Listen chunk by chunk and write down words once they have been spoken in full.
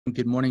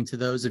Good morning to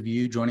those of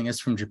you joining us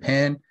from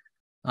Japan.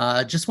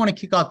 Just want to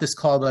kick off this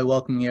call by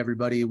welcoming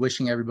everybody,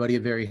 wishing everybody a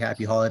very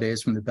happy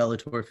holidays from the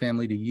Bellator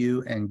family to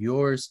you and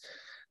yours.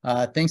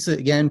 Thanks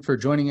again for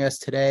joining us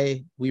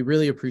today. We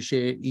really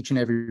appreciate each and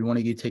every one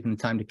of you taking the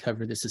time to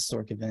cover this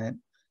historic event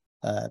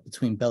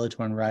between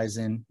Bellator and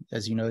RIZIN.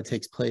 As you know, it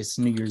takes place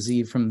New Year's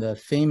Eve from the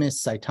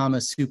famous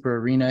Saitama Super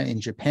Arena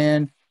in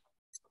Japan.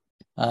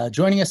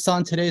 Joining us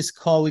on today's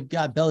call, we've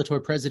got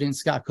Bellator President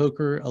Scott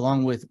Coker,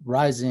 along with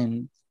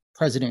RIZIN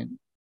President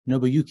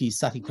Nobuyuki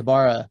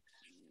Sakakibara.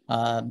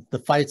 The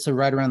fights are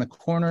right around the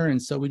corner, and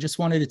so we just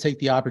wanted to take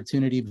the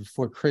opportunity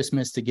before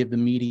Christmas to give the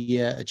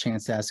media a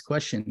chance to ask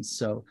questions.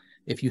 So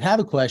if you have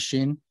a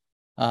question,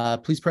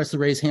 please press the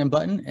raise hand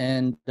button,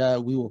 and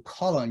we will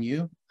call on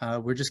you.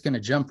 We're just going to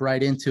jump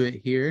right into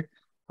it here.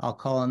 I'll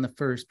call on the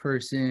first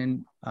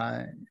person,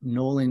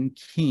 Nolan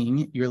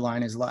King. Your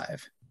line is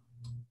live.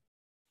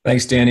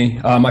 Thanks, Danny.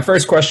 My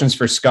first question is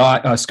for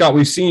Scott. Scott,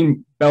 we've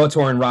seen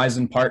Bellator and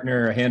RIZIN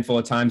partner a handful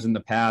of times in the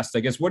past.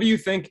 I guess, what do you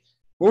think,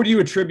 what would you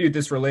attribute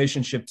this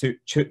relationship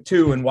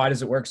to and why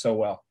does it work so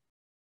well?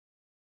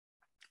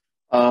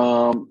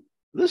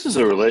 This is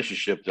a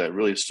relationship that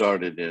really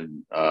started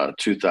in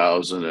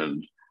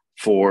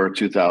 2004,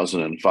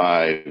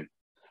 2005.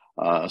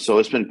 So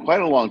it's been quite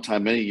a long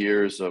time, many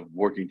years of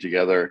working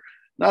together.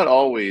 Not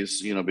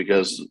always,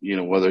 because,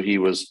 whether he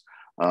was,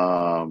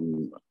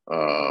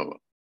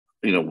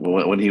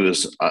 when he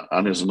was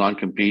on his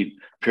non-compete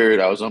period,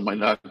 I was on my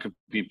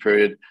non-compete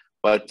period.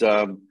 But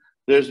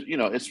there's,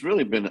 it's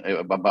really been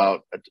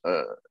about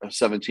a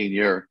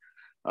 17-year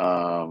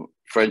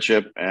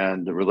friendship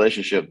and a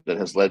relationship that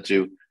has led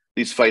to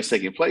these fights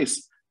taking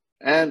place.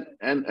 And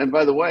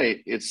by the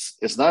way,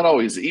 it's not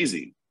always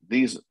easy.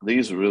 This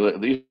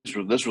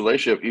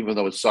relationship, even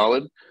though it's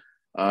solid,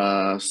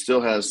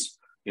 still has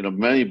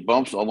many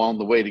bumps along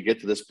the way to get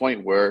to this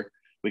point where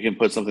we can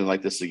put something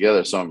like this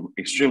together. So I'm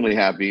extremely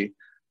happy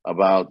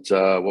about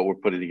what we're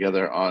putting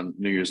together on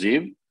New Year's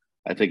Eve.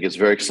 I think it's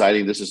very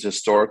exciting. This is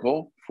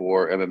historical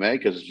for MMA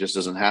because it just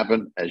doesn't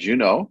happen, as you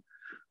know.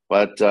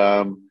 But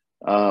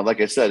like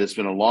I said, it's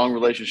been a long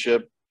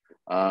relationship.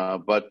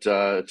 But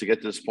to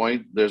get to this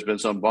point, there's been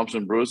some bumps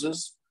and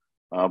bruises.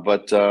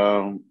 But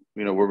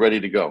we're ready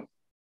to go.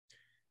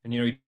 And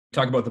you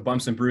talk about the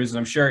bumps and bruises.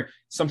 I'm sure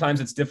sometimes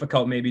it's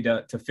difficult maybe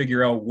to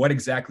figure out what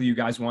exactly you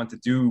guys want to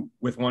do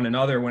with one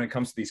another when it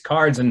comes to these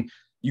cards. And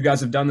you guys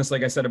have done this,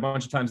 like I said, a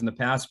bunch of times in the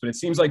past, but it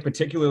seems like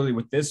particularly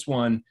with this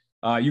one,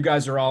 you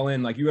guys are all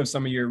in. Like, you have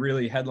some of your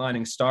really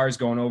headlining stars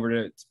going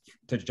over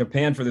to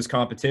Japan for this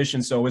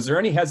competition. So was there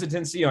any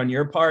hesitancy on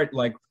your part,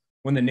 like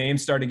when the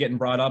names started getting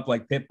brought up,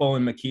 like Pitbull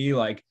and McKee,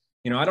 like,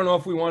 I don't know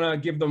if we want to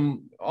give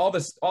them all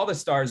the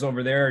stars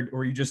over there,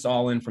 or are you just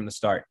all in from the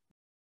start?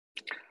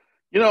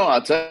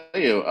 I'll tell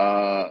you,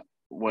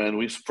 when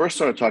we first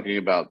started talking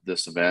about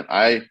this event,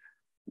 I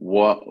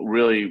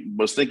really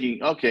was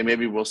thinking, okay,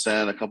 maybe we'll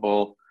send a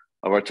couple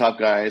of our top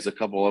guys, a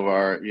couple of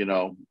our,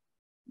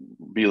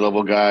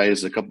 B-level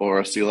guys, a couple of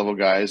our C-level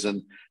guys,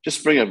 and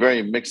just bring a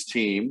very mixed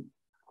team.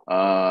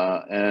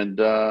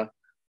 Sakakibara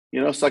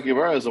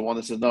is the one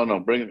that said, no,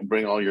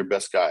 bring all your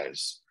best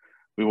guys.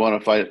 We want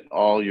to fight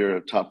all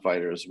your top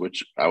fighters,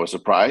 which I was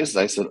surprised.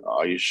 I said,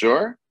 are you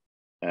sure?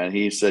 And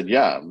he said,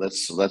 yeah,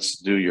 let's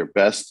do your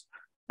best,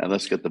 and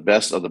let's get the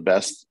best of the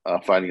best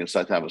fighting in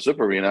Saitama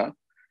Super Arena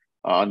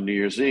on New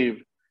Year's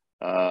Eve,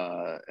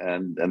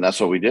 and that's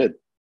what we did.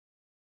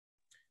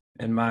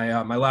 And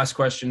my last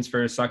questions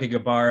for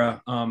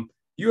Sakakibara.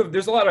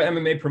 There's a lot of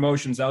MMA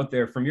promotions out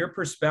there. From your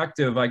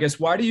perspective, I guess,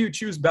 why do you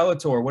choose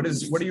Bellator? What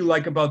do you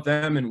like about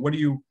them, and why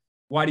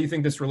do you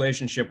think this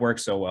relationship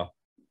works so well?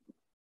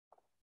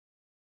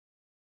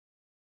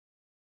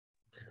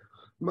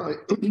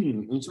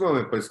 一番は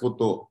やっぱりスコッ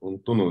ト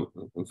との、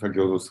先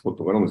ほどスコッ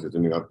トからも説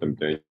明があったみ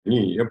たい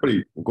に、やっぱ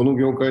りこの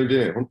業界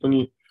で本当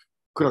に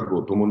苦楽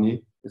を共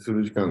にす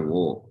る時間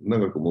を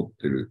長く持っ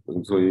てる、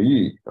そういう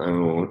いい、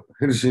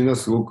ヘルシーな、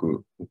すご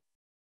く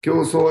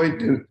競争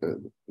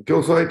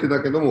相手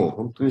だけども、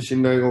本当に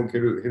信頼がおけ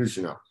るヘル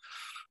シーな、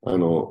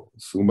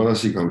素晴ら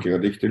しい関係が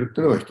できてるっ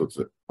ていうのが一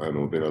つ、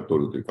ベラト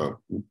ルというか、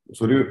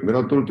ベ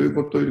ラトルという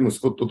ことよりもス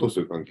コットと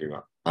そういう関係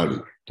があ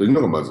るという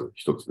のがまず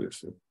一つで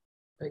すね。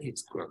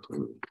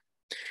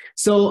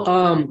So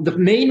the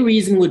main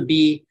reason would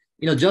be,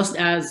 just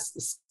as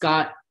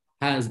Scott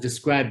has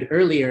described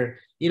earlier,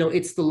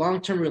 it's the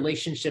long-term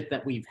relationship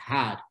that we've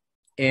had.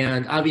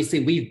 And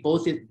obviously, we've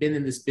both been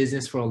in this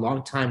business for a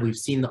long time. We've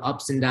seen the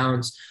ups and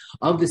downs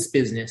of this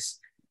business.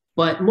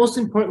 But most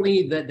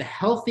importantly, the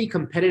healthy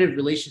competitive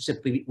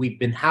relationship we've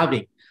been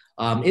having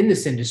in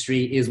this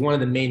industry is one of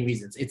the main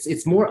reasons.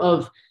 It's more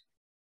of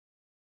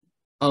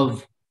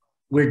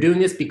we're doing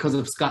this because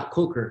of Scott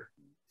Coker.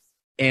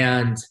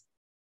 And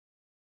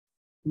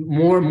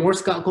more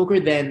Scott Coker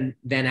than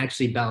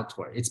actually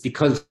Bellator. It's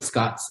because of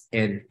Scott's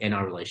in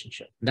our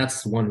relationship.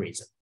 That's one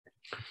reason.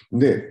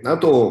 で、あ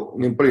と、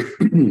やっぱり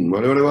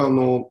我々は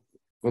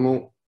こ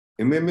の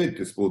MMA っ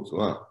てスポーツ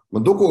は、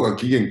どこが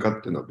起源か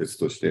っていうのは別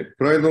として、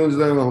プライドの時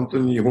代は本当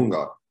に日本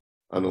が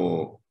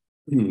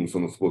そ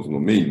のスポーツの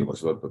メインの場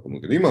所だったと思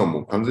うけど、今は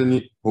もう完全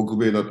に北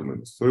米だと思い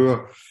ます。それ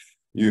は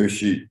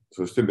UFC、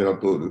そしてベラ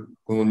トール、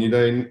この2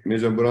大メ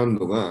ジャーブラン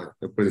ドが、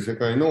やっぱり世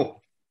界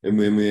の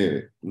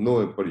MMA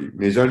のやっぱり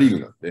メジャーリーグ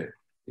なんで、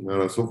だか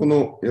らそこ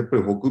の、やっぱ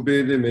り北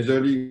米でメジャ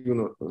ーリーグ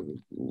の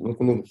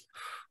この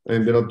ベ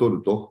ラトー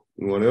ルと、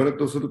我々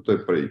とするとや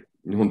っぱり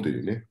日本とい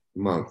うね、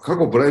まあ過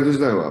去プライド時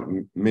代は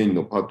メイン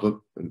のパー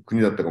ト、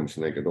国だったかもし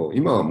れないけど、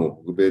今は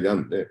もう北米であ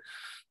るんで、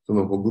そ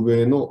の北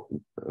米の、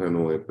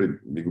やっぱり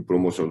ビッグプロ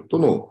モーションと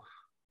の、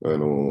や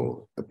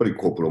っぱり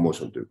コープロモー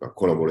ションというか、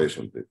コラボレーシ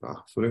ョンという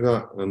か、それ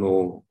が、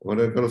我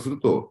々からする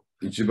と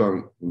一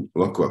番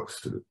ワクワク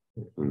する、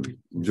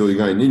上位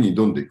概念に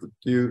挑んでいくっ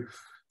ていう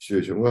シチュ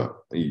エーションが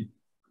いい、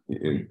フ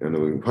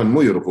ァン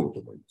も喜ぶと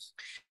思います。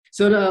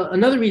So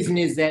another reason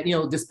is that,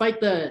 despite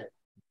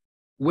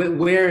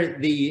where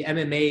the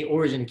MMA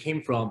origin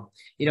came from,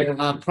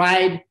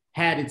 Pride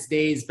had its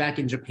days back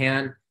in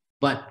Japan,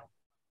 but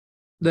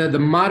the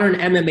modern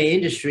MMA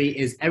industry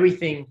is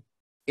everything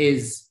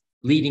is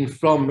leading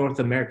from North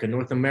America.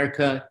 North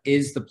America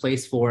is the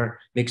place for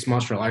mixed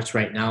martial arts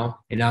right now.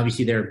 And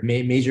obviously there are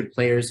major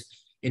players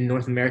in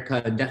North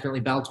America.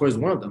 Definitely Bellator is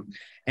one of them.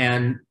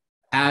 And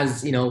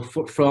as,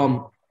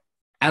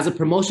 as a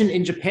promotion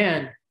in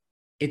Japan,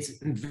 it's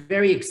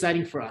very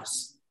exciting for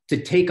us to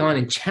take on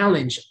and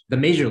challenge the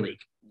major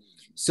league.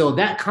 So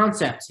that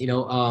concept,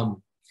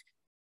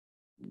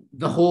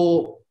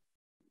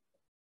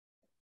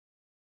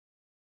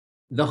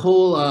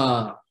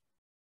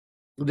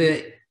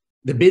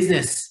 the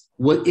business,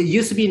 it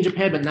used to be in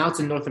Japan, but now it's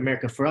in North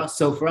America for us.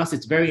 So for us,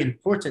 it's very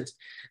important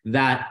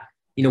that,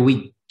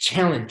 we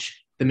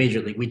challenge the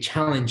major league. We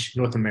challenge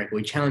North America.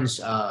 We challenge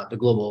the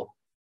global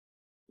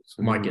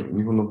market.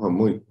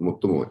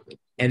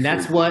 And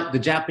that's what the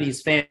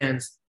Japanese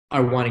fans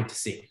are wanting to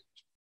see.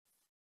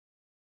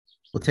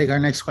 We'll take our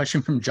next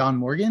question from John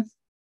Morgan.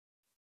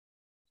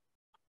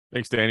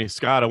 Thanks, Danny.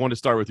 Scott, I wanted to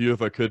start with you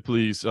if I could,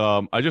 please.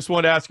 I just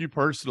wanted to ask you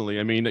personally.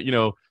 I mean,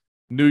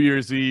 New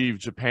Year's Eve,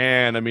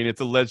 Japan, I mean,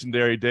 it's a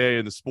legendary day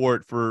in the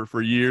sport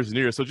for years and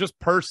years. So just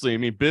personally, I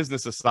mean,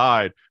 business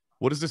aside,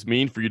 what does this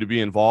mean for you to be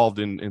involved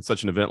in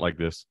such an event like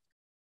this?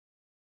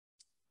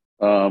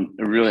 I'm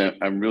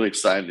really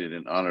excited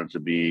and honored to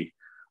be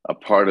a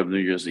part of New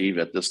Year's Eve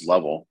at this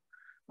level,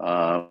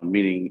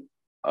 meaning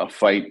a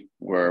fight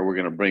where we're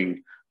going to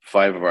bring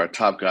 5 of our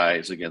top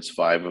guys against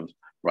 5 of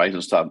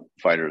RIZIN's top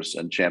fighters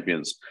and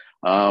champions.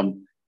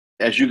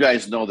 As you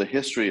guys know, the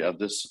history of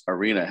this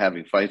arena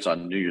having fights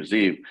on New Year's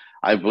Eve,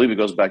 I believe it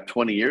goes back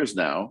 20 years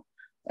now.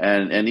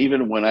 And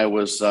even when I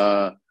was,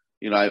 I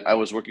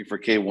was working for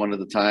K1 at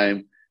the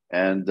time,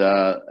 and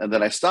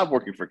then I stopped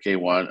working for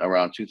K1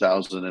 around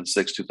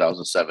 2006,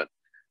 2007.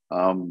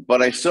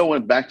 But I still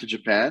went back to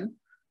Japan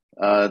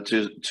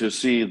to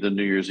see the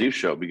New Year's Eve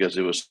show because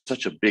it was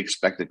such a big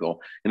spectacle.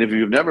 And if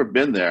you've never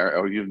been there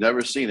or you've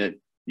never seen it,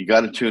 you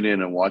got to tune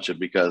in and watch it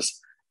because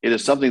it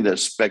is something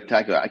that's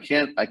spectacular. I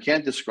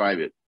can't describe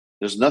it.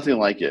 There's nothing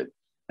like it.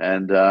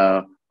 And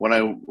when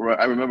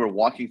I remember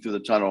walking through the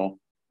tunnel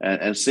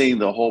and seeing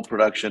the whole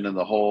production and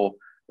the whole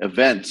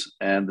event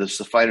and the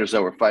fighters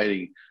that were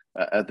fighting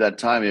at that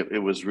time,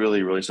 it was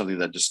really, really something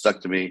that just stuck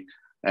to me.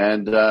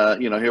 And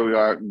here we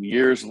are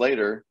years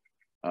later,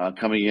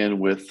 coming in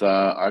with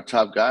our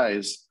top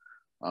guys,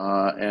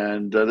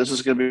 and this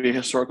is going to be a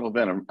historical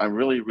event. I'm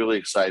really, really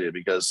excited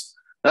because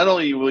not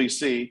only will you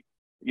see,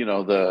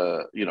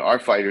 our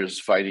fighters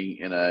fighting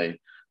in a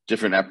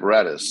different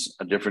apparatus,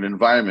 a different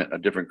environment, a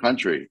different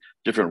country,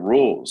 different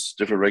rules,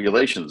 different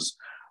regulations.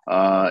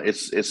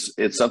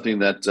 It's something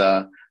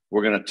that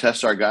we're going to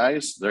test our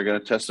guys. They're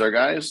going to test their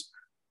guys,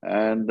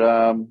 and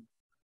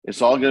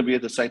it's all going to be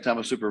at the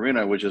Saitama Super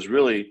Arena, which is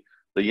really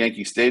the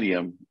Yankee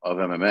Stadium of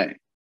MMA.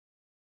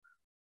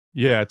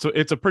 Yeah,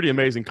 it's a pretty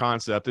amazing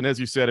concept. And as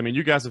you said, I mean,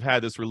 you guys have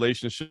had this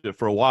relationship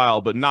for a while,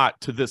 but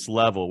not to this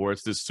level where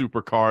it's this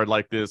super card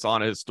like this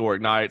on a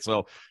historic night.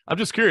 So I'm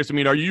just curious. I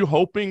mean, are you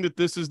hoping that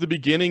this is the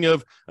beginning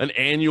of an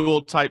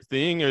annual type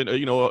thing,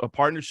 a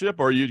partnership,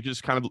 or are you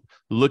just kind of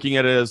looking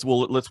at it as,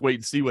 well, let's wait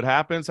and see what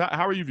happens?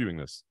 How are you viewing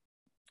this?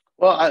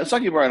 Well,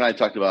 Sakakibara and I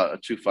talked about a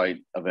 2-fight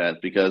event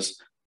because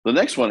the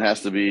next one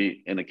has to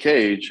be in a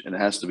cage and it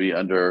has to be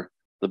under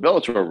the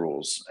Bellator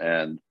rules.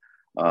 And,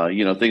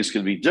 things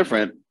can be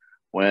different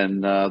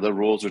when the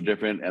rules are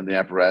different and the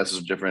apparatus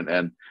is different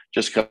and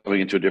just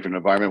coming into a different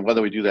environment.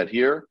 Whether we do that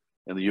here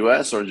in the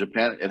U.S. or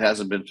Japan, it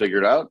hasn't been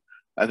figured out.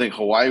 I think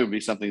Hawaii would be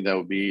something that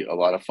would be a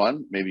lot of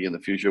fun. Maybe in the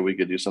future we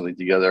could do something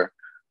together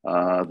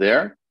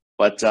there.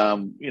 But,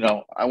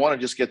 I want to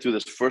just get through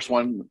this first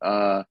one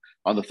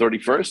on the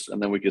 31st,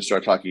 and then we can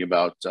start talking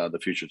about the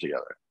future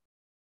together.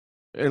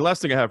 And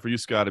last thing I have for you,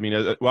 Scott, I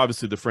mean,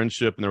 obviously the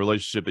friendship and the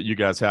relationship that you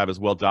guys have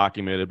is well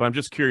documented, but I'm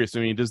just curious.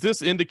 I mean, does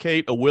this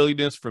indicate a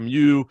willingness from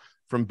you,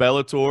 from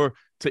Bellator,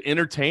 to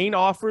entertain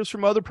offers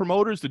from other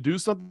promoters to do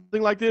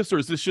something like this? Or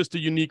is this just a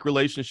unique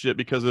relationship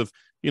because of,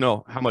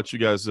 how much you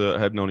guys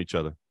have known each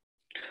other?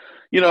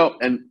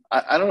 And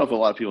I don't know if a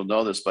lot of people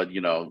know this, but,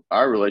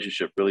 our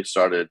relationship really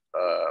started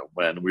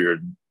when we were,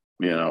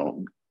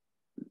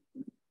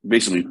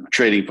 basically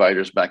trading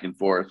fighters back and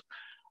forth.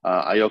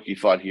 Aoki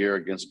fought here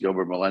against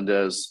Gilbert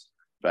Melendez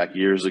back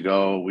years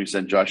ago. We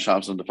sent Josh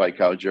Thompson to fight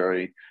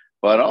Calgary,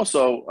 but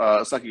also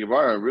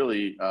Sakakibara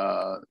really,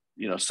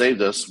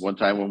 saved us one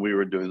time when we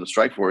were doing the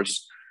Strikeforce.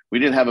 We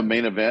didn't have a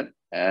main event,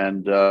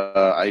 and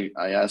I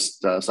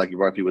asked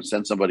Sakakibara if he would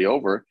send somebody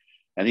over,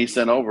 and he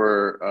sent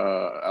over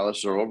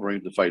Alistair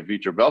Overeem to fight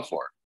Vitor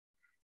Belfort,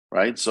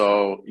 right?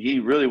 So he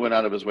really went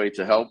out of his way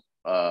to help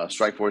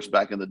Strikeforce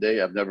back in the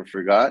day. I've never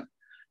forgot,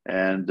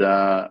 and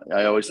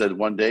I always said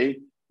one day,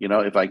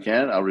 if I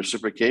can, I'll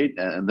reciprocate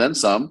and then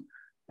some.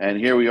 And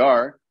here we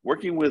are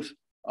working with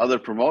other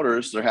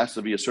promoters. There has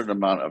to be a certain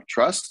amount of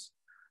trust.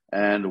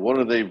 And what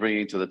are they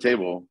bringing to the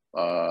table?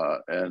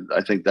 And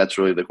I think that's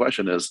really the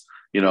question is,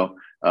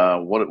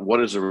 what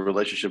is the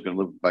relationship going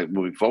to look like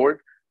moving forward?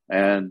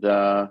 And,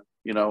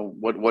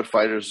 what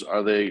fighters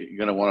are they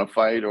going to want to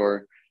fight?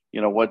 Or,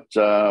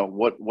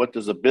 what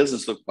does the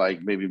business look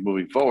like maybe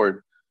moving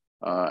forward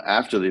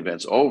after the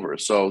event's over?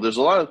 So there's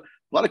a lot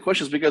of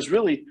questions because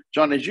really,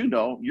 John, as you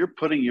know, you're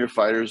putting your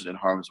fighters in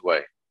harm's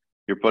way.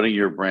 You're putting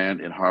your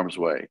brand in harm's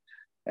way.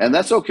 And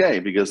that's okay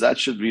because that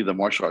should be the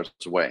martial arts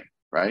way,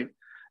 right?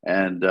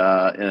 And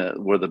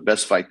where the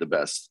best fight the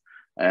best.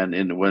 And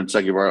when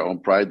Sakakibara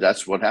owned Pride,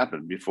 that's what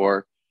happened.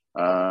 Before,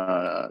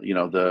 the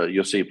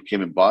UFC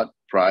came and bought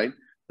Pride,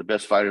 the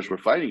best fighters were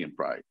fighting in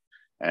Pride.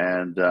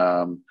 And,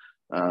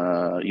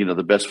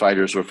 the best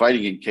fighters were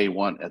fighting in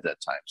K1 at that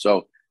time.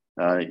 So,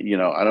 I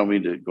don't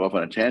mean to go off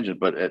on a tangent,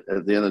 but at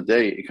the end of the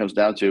day, it comes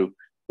down to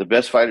the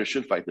best fighters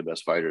should fight the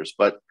best fighters.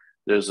 But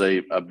there's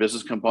a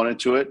business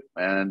component to it.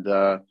 And,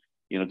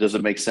 does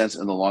it make sense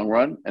in the long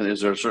run? And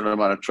is there a certain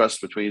amount of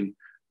trust between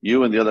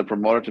you and the other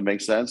promoter to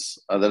make sense,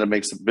 that it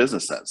makes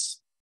business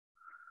sense?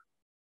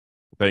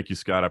 Thank you,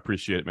 Scott. I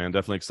appreciate it, man.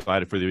 Definitely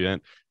excited for the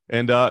event.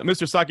 And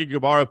Mr.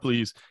 Sakakibara,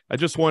 please, I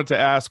just wanted to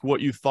ask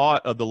what you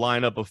thought of the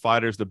lineup of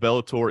fighters that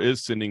Bellator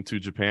is sending to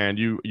Japan.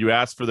 You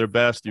asked for their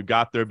best. You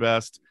got their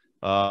best.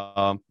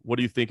 What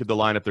do you think of the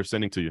lineup they're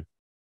sending to you?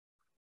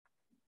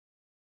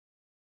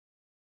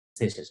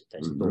 選手たちに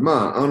対して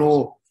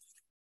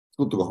ス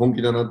コットが本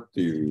気だなっ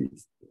ていう、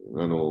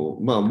も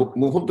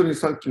う本当に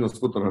さっきのス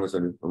コットの話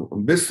に、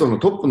ベストの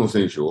トップの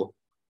選手を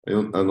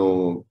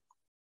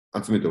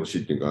集めてほし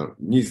いっていうか、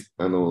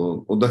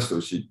を出して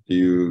ほしいって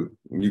いう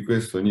リク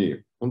エスト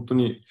に、本当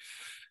に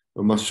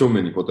真正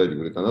面に答えて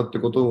くれたなって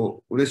こと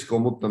を嬉しく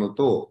思ったの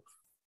と、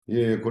こ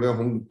れは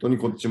本当に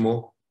こっち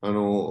も、チ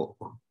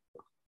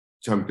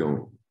ャンピオ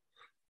ン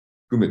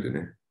含めて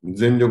ね、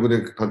全力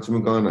で立ち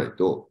向かわない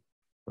と、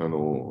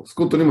ス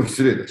コットにも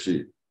失礼だ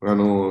し、や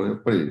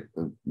っぱり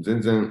全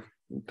然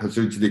太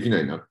刀打ちできな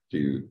いなって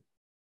いう、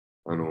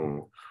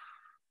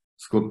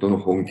スコットの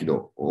本気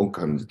度を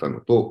感じた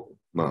のと、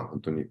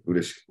本当に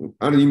嬉しく、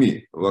ある意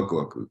味ワク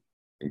ワク、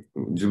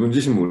自分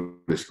自身も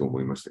嬉しく思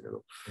いましたけ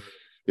ど、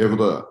やるこ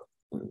とは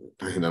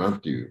大変だな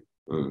っていう、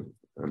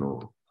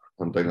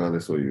反対側で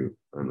そういう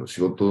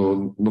仕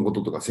事のこ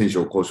ととか選手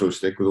を交渉し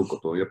てくるこ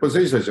と、やっぱり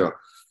選手たちは、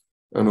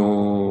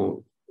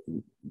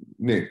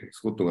ス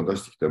コットが出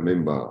してきたメ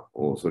ンバー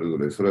をそれぞ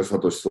れ、それはサ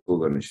トシ・ソ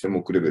ーダにして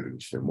も、クレベル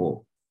にして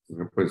も、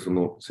やっぱりそ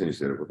の選手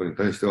であることに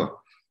対しては、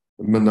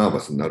ナーバ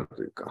スになる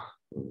というか、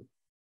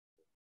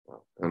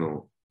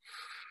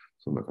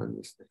そんな感じ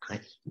ですね。は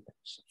い。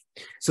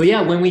So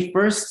yeah, when we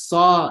first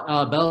saw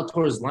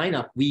Bellator's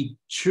lineup, we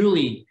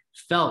truly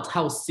felt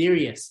how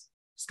serious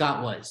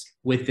Scott was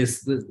with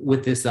this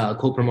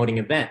co-promoting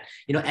event.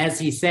 As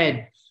he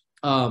said,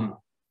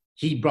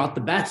 he brought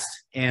the best,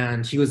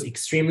 and he was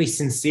extremely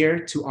sincere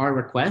to our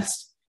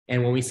request.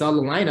 And when we saw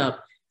the lineup,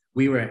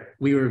 we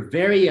were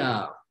very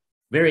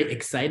very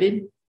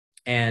excited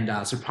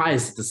and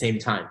surprised at the same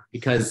time,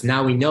 because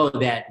now we know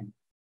that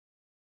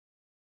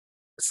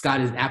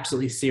Scott is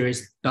absolutely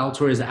serious,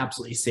 Bellator is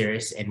absolutely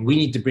serious, and we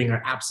need to bring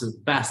our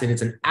absolute best. And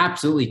it's an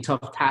absolutely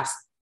tough task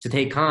to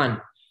take on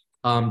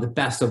the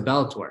best of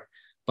Bellator.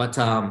 But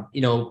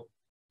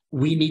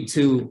we need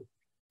to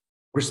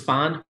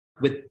respond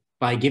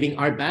by giving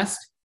our best,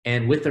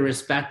 and with the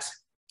respect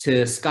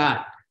to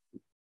Scott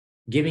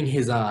giving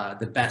his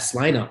the best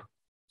lineup.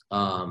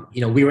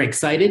 We were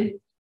excited,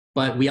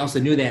 but we also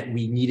knew that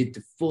we needed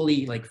to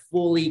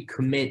fully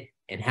commit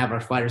and have our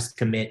fighters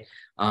commit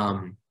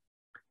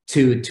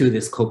to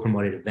this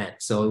co-promoted event.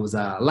 So it was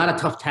a lot of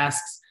tough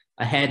tasks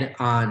ahead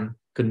on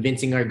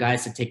convincing our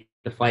guys to take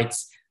the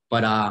fights,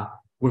 but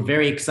we're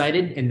very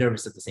excited and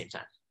nervous at the same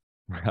time.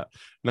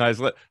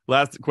 Nice.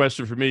 Last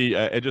question for me.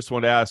 I just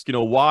want to ask,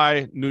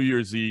 why New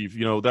Year's Eve?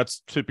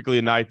 That's typically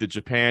a night that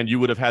Japan, you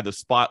would have had the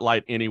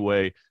spotlight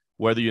anyway,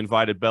 whether you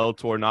invited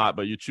Bellator or not,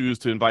 but you choose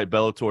to invite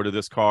Bellator to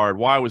this card.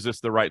 Why was this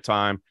the right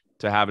time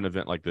to have an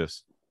event like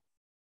this?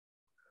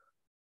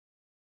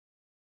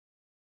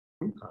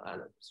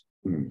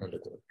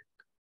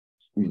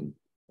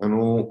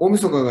 大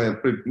晦日がや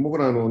っぱり僕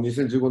ら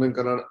2015年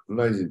から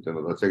ライジンっていう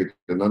のを立ち上げて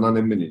7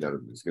年目にな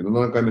るんですけど、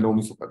7回目の大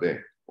晦日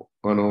で、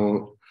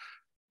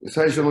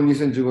最初の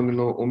2015年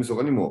の大晦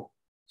日にも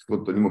スコ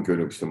ットにも協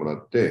力してもら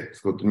って、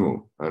スコットに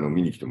も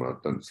見に来てもら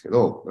ったんですけ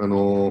ど、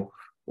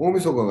大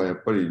晦日がや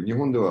っぱり日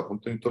本では本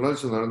当にトラディ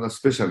ショナルな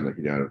スペシャルな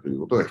日であるという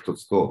ことが一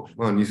つと、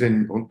まあ、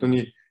本当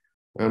に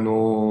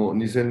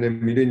2000年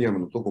ミレニアム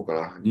のとこか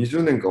ら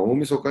20年間大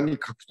晦日に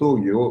格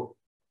闘技を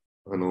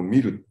見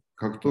る、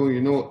格闘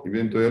技のイ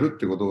ベントをやるっ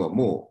てことが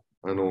も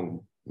う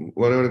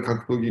我々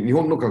日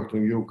本の格闘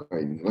技業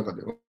界の中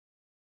では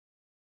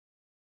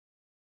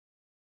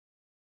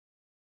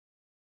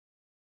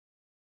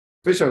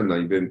スペシャルな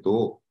イベント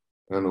を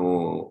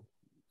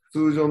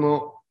通常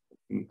の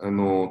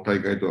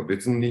大会とは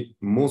別に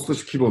もう少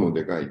し規模の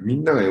でかい、み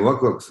んながワ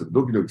クワクする、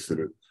ドキドキす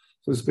る、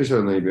そういうスペシャ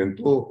ルなイベン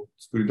トを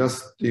作り出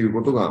すっていう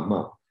ことが、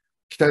まあ、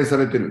期待さ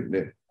れてるん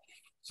で、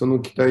その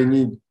期待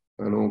に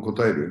応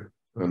える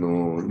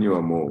に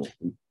はもう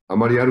あ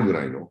まりあるぐ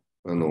らいの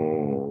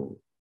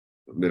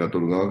ベラト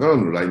ル側から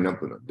のラインナッ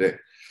プなんで、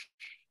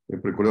や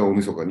っぱりこれは大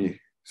晦日に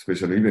スペ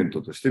シャルイベン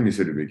トとして見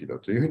せるべきだ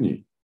というふう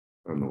に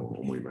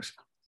思いまし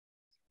た。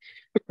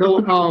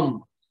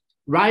So,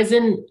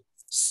 RIZIN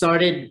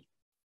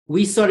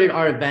we started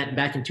our event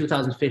back in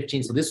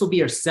 2015. So this will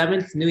be our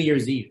 7th New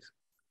Year's Eve.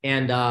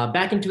 And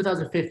back in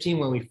 2015,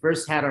 when we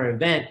first had our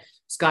event,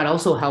 Scott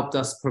also helped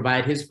us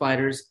provide his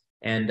fighters.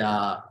 And,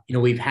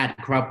 we had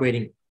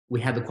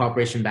the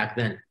cooperation back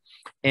then.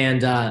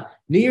 And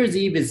New Year's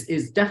Eve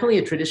is definitely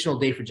a traditional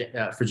day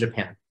for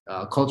Japan,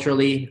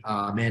 culturally,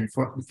 and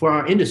for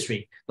our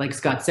industry. Like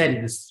Scott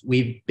said,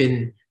 we've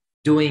been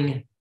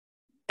doing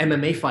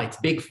MMA fights,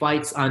 big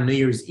fights on New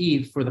Year's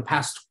Eve for the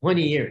past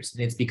 20 years.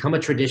 And it's become a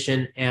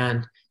tradition,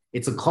 and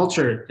it's a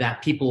culture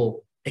that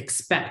people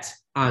expect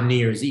on New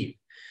Year's Eve.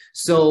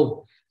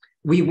 So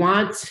we've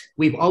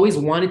always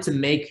wanted to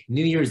make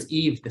New Year's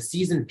Eve the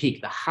season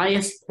peak, the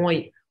highest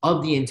point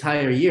of the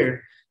entire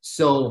year.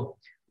 So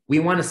we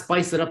want to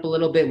spice it up a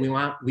little bit. We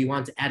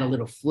want to add a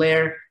little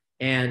flair,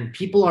 and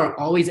people are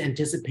always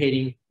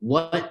anticipating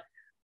what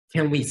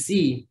can we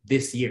see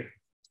this year.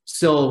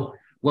 So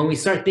when we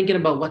start thinking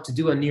about what to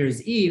do on New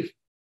Year's Eve,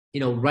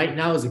 right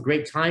now is a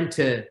great time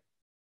to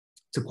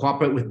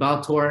cooperate with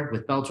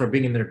Bellator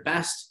bringing their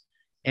best.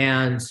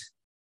 And,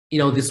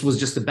 this was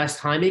just the best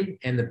timing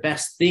and the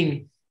best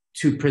thing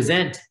to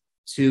present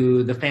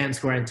to the fans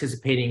who are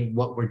anticipating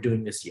what we're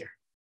doing this year.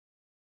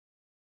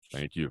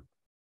 Thank you.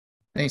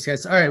 Thanks,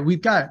 guys. All right,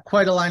 we've got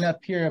quite a lineup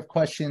here of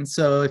questions.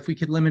 So if we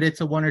could limit it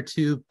to 1 or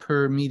 2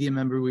 per media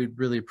member, we'd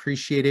really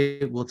appreciate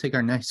it. We'll take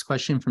our next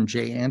question from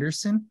Jay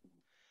Anderson.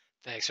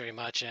 Thanks very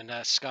much. And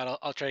Scott,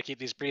 I'll try to keep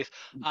these brief.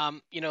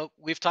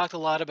 We've talked a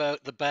lot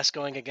about the best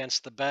going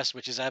against the best,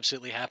 which is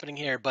absolutely happening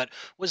here. But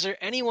was there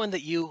anyone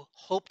that you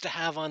hope to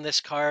have on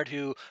this card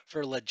who,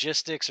 for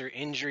logistics or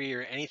injury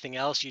or anything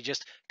else, you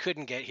just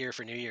couldn't get here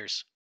for New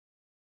Year's?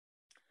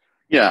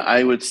 Yeah,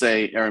 I would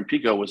say Aaron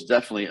Pico was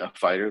definitely a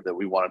fighter that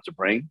we wanted to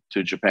bring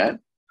to Japan.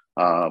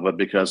 But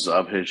because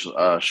of his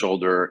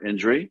shoulder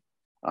injury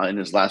in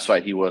his last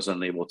fight, he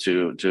wasn't able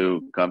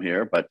to come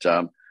here. But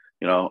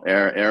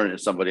Aaron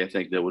is somebody I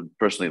think that would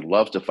personally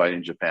love to fight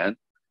in Japan.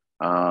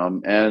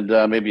 And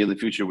maybe in the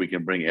future we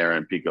can bring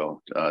Aaron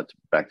Pico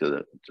back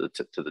to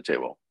the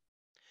table.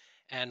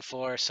 And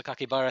for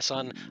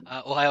Sakakibara-san,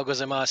 Ohayou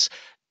gozaimasu.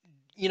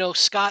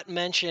 Scott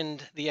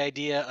mentioned the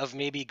idea of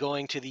maybe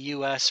going to the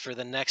U.S. for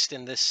the next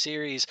in this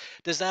series.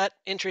 Does that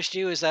interest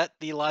you? Is that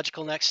the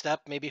logical next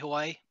step, maybe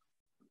Hawaii?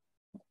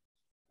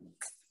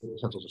 も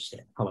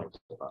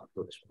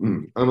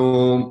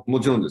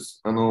ちろんで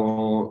す。やっ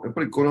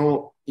ぱりこ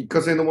の一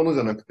過性のものじ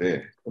ゃなく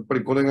て、やっぱ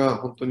りこれが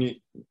本当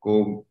に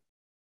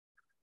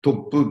トッ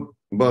プ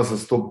バーサ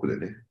ストップで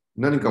ね、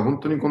何か本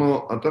当にこ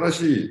の新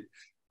しい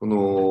こ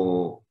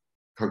の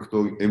格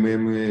闘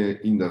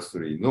MMA インダスト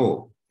リー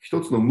の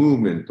一つのムー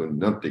ブメントに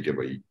なっていけ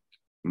ばいい。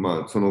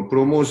まあそのプ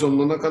ロモーション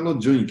の中の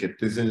順位決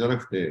定戦じゃな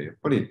くて、やっ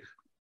ぱり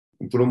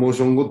プロモー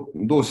ション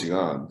同士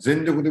が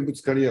全力でぶ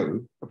つかり合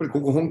う。やっぱり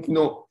ここ本気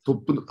のトッ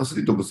プアス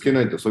リートをぶつけ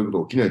ないとそういうこ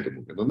と起きないと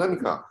思うけど、何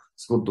か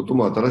スコットと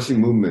も新しい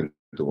ムーブメン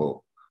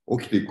トが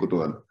起きていくこと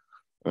が、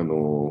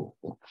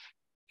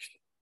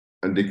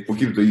起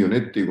きるといいよね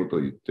っていうこと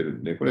を言ってる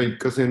んで、これは一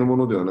過性のも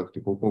のではなくて、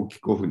ここをキ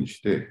ックオフに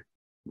して、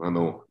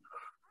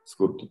ス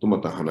コットとま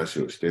た話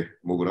をして、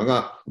僕ら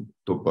が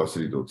トップアス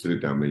リートを連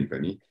れてアメリカ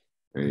に、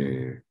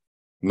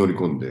乗り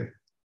込んで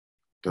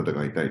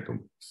戦いたいと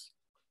思います。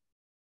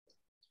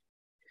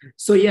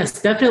So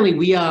yes, definitely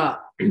we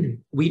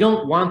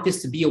don't want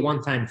this to be a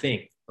one-time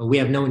thing. We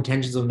have no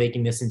intentions of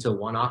making this into a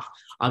one-off.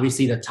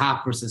 Obviously, the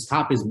top versus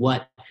top is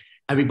what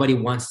everybody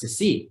wants to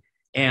see.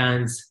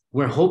 And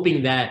we're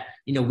hoping that,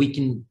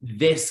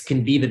 this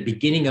can be the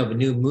beginning of a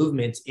new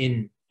movement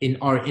in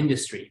our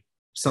industry,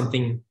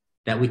 something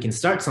that we can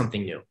start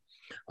something new.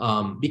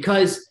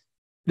 Because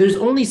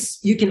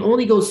you can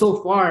only go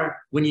so far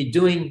when you're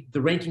doing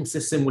the ranking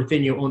system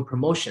within your own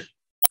promotion.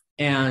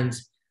 And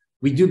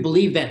we do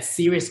believe that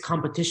serious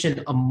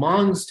competition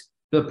amongst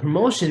the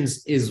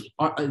promotions is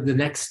the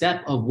next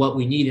step of what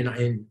we need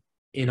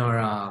in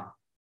our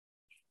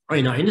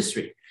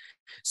industry.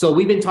 So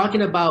we've been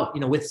talking about,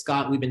 with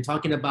Scott, we've been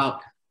talking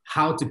about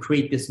how to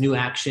create this new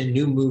action,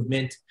 new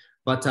movement.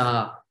 But,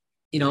 I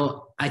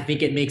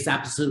think it makes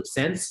absolute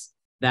sense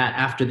that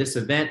after this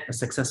event, a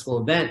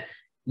successful event,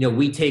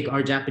 we take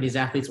our Japanese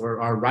athletes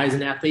or our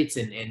RIZIN athletes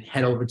and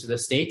head over to the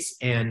States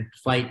and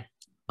fight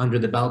under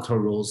the Bellator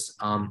rules.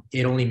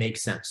 It only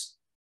makes sense.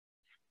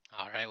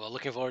 All right. Well,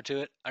 looking forward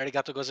to it.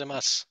 Arigato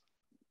gozaimasu.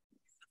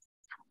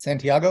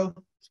 Santiago?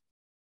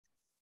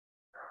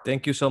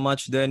 Thank you so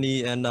much,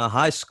 Danny. And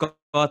hi, Scott.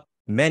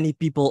 Many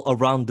people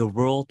around the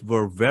world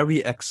were very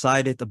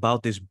excited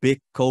about this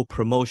big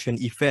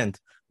co-promotion event.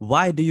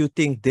 Why do you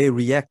think they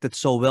reacted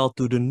so well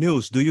to the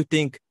news? Do you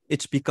think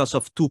it's because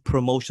of two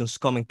promotions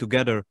coming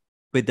together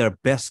with their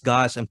best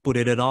guys and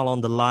putting it all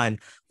on the line,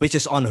 which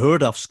is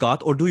unheard of,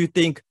 Scott? Or do you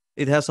think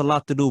it has a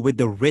lot to do with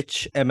the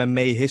rich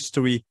MMA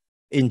history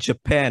in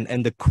Japan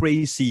and the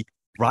crazy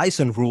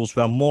RIZIN rules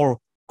where more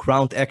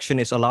ground action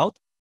is allowed?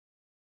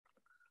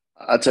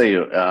 I'll tell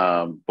you,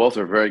 both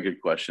are very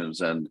good questions.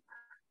 And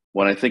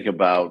when I think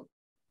about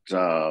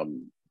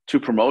two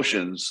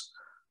promotions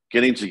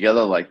getting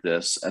together like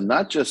this and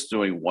not just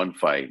doing one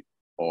fight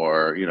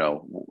or,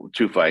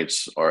 two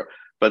fights,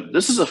 but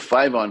this is a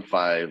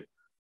 5-on-5,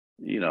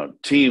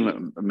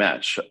 team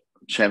match,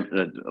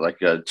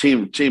 like a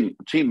team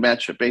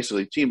match,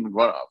 basically team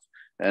runoff.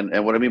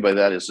 And what I mean by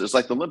that is it's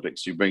like the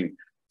Olympics. You bring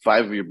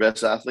 5 of your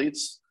best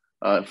athletes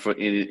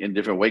in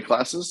different weight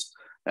classes,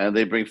 and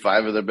they bring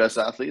 5 of their best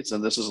athletes,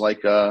 and this is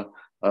like a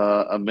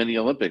mini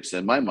Olympics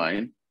in my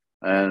mind.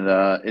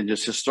 And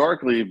just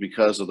historically,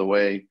 because of the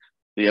way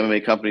the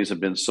MMA companies have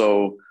been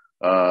so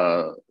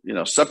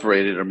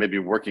separated, or maybe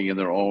working in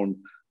their own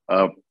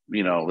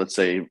let's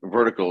say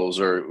verticals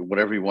or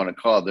whatever you want to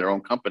call it, their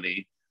own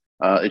company,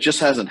 it just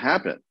hasn't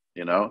happened,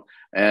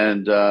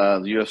 and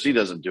the UFC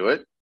doesn't do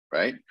it,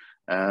 right?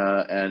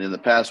 And in the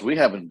past, we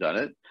haven't done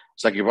it.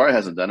 Sakakibara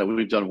hasn't done it.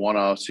 We've done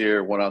one-offs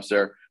here, one-offs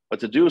there. But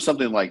to do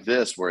something like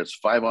this, where it's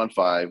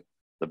 5-on-5,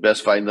 the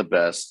best fighting the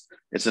best,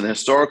 it's an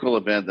historical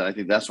event, and I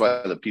think that's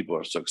why the people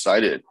are so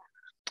excited.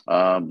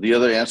 The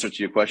other answer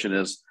to your question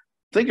is,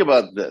 think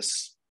about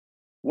this.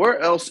 Where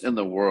else in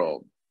the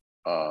world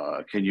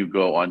can you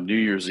go on New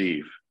Year's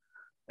Eve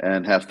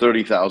and have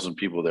 30,000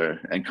 people there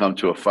and come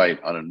to a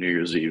fight on a New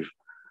Year's Eve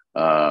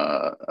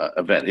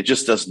event? It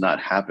just does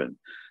not happen.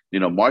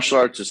 Martial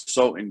arts is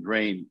so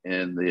ingrained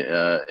in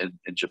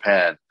in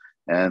Japan,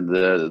 and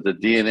the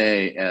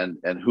DNA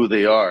and who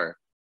they are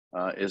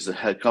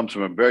comes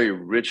from a very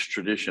rich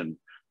tradition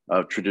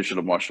of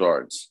traditional martial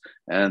arts,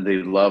 and they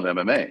love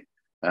MMA.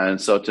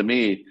 And so to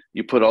me,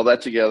 you put all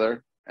that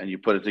together, and you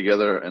put it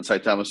together in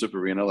Saitama Super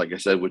Arena, like I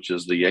said, which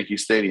is the Yankee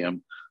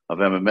Stadium of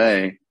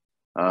MMA,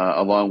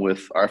 along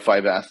with our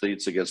 5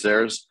 athletes against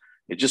theirs,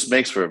 it just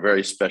makes for a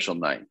very special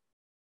night.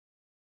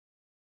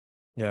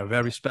 Yeah,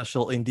 very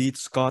special indeed,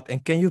 Scott.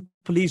 And can you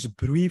please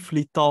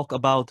briefly talk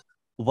about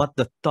what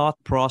the thought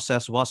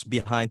process was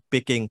behind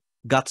picking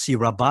Gatsi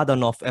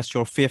Rabadanov as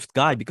your 5th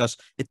guy? Because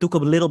it took a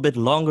little bit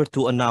longer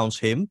to announce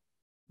him,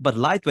 but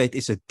lightweight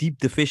is a deep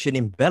division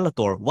in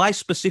Bellator. Why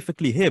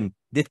specifically him?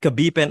 Did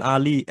Khabib and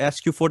Ali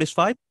ask you for this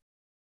fight?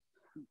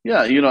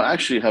 Yeah,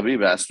 actually,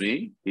 Khabib asked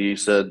me. He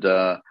said,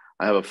 I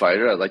have a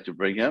fighter. I'd like to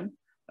bring him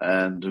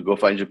and to go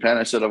fight in Japan.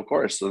 I said, of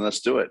course, then let's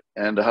do it.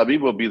 And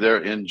Khabib will be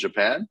there in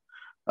Japan.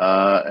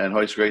 And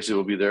Royce Gracie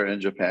will be there in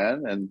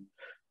Japan, and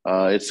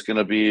it's going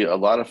to be a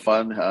lot of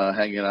fun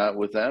hanging out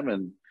with them.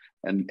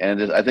 And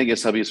I think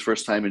it's Habib's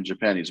first time in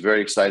Japan. He's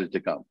very excited to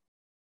come.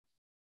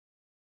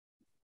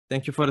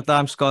 Thank you for the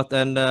time, Scott,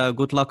 and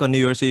good luck on New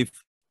Year's Eve.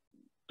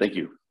 Thank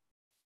you.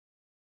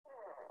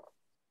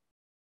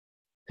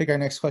 Take our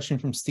next question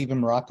from Steven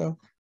Morocco.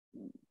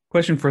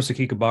 Question for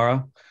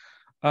Sakakibara.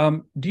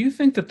 Do you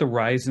think that the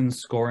RIZIN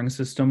scoring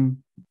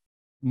system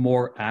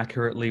more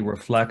accurately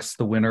reflects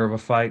the winner of a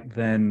fight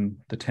than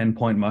the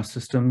 10-point must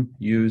system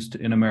used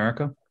in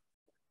America?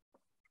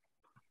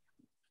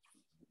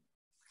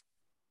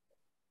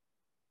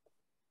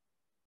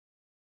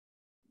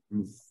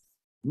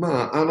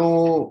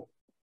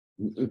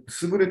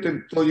優れて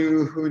るとい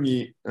うふう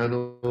に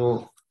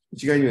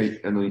一概には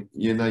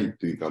言えない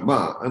というか、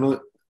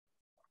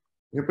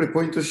やっぱり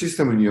ポイントシス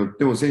テムによっ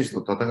ても選手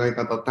の戦い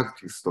方、タク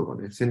ティクスとか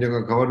ね、戦略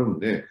が変わるん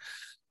で、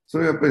そ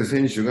れはやっぱり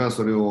選手が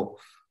それを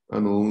う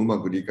ま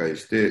く理解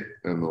して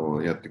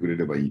やってくれ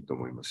ればいいと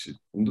思います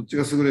し、どっち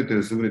が優れて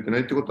る優れてな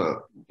いってこと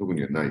は特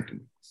にはないと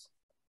思います。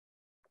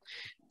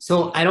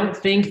So I don't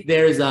think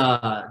there's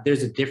a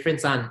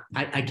difference on.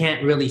 I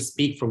can't really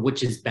speak for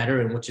which is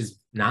better and which is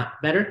not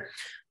better,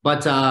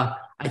 but I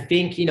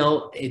think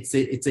it's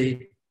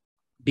a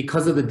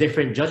because of the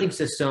different judging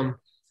system,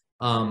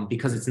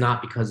 because it's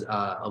not because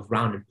of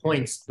rounded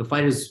points. The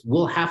fighters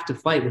will have to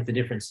fight with a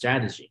different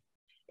strategy.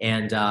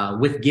 And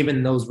with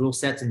given those rule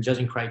sets and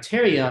judging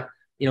criteria,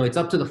 it's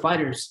up to the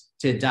fighters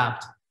to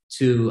adapt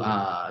to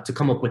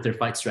come up with their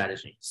fight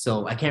strategy.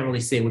 So I can't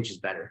really say which is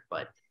better,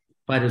 but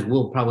fighters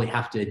will probably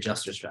have to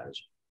adjust their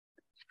strategy.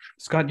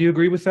 Scott, do you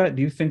agree with that?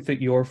 Do you think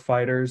that your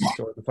fighters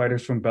or the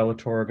fighters from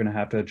Bellator are going to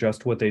have to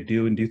adjust what they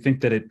do? And do you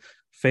think that it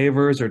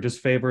favors or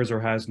disfavors or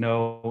has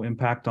no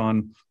impact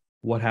on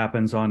what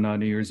happens on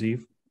New Year's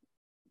Eve?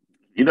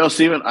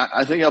 Steven,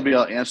 I think I'll be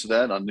able to answer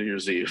that on New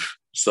Year's Eve.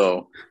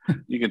 So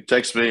you can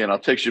text me and I'll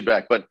text you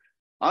back. But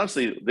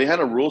honestly, they had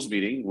a rules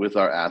meeting with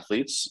our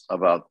athletes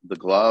about the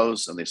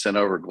gloves, and they sent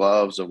over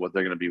gloves of what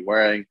they're going to be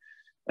wearing.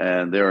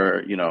 And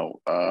they're,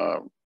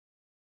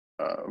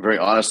 very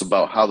honest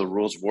about how the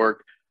rules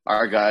work.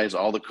 Our guys,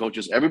 all the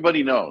coaches,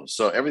 everybody knows.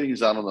 So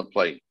everything's out on the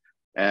plate.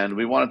 And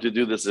we wanted to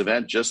do this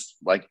event just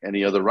like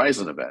any other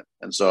RIZIN event.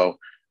 And so,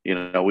 we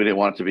didn't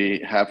want it to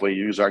be halfway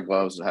use our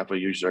gloves and halfway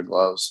use their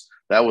gloves.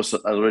 That was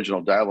an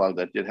original dialogue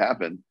that did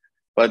happen,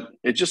 but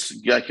it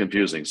just got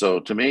confusing. So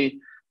to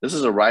me, this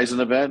is a RIZIN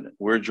event.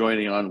 We're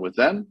joining on with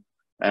them.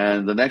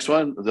 And the next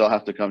one, they'll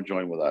have to come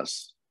join with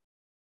us.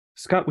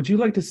 Scott, would you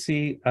like to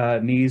see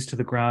knees to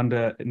the ground,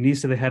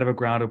 knees to the head of a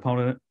ground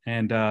opponent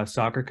and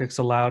soccer kicks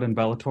allowed in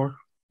Bellator?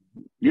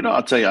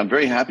 I'll tell you, I'm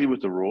very happy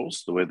with the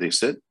rules, the way they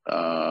sit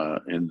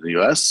in the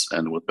US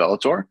and with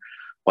Bellator.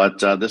 But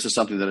this is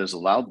something that is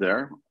allowed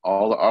there.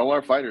 All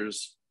our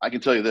fighters, I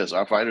can tell you this,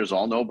 our fighters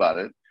all know about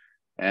it,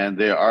 and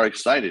they are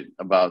excited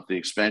about the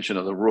expansion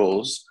of the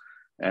rules.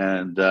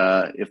 And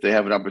if they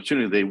have an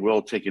opportunity, they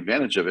will take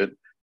advantage of it.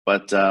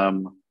 But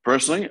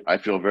personally, I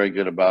feel very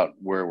good about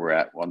where we're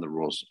at on the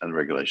rules and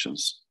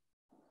regulations.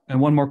 And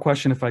one more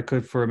question, if I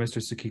could, for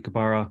Mr.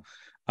 Sakakibara.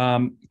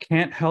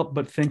 Can't help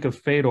but think of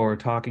Fedor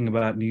talking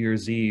about New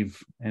Year's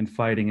Eve and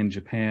fighting in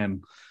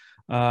Japan.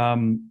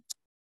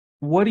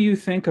 What do you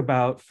think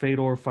about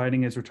Fedor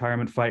fighting his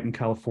retirement fight in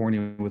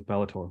California with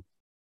Bellator?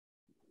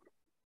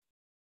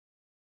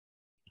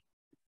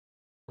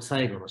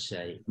 最後の試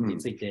合に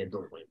ついてど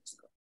う思います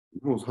か？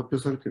もう発表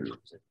されてるよ。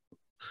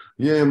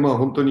いや、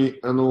本当に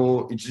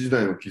一時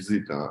代を築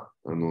いた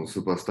ス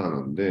ーパースター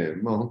なんで、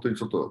本当に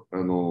ちょっと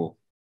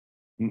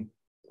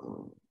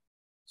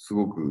す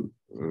ごく、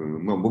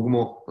僕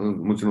も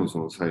もちろんそ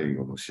の最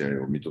後の試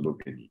合を見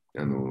届けに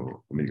ア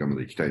メリカま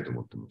で行きたいと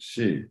思ってます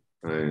し、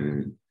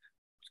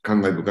感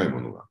慨深い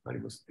ものがあり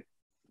ますね。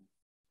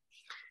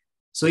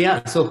So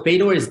yeah, so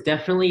Fedor is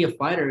definitely a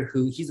fighter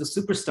he's a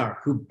superstar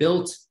who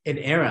built an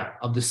era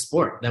of the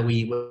sport that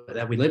we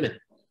live in.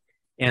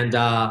 And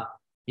I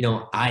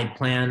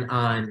plan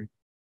on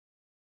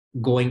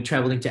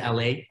traveling to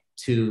LA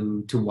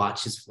to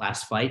watch his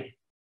last fight.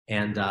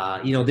 And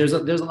there's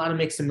a lot of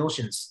mixed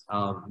emotions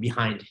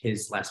behind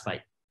his last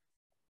fight.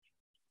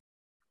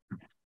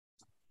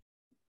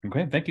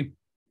 Okay, thank you.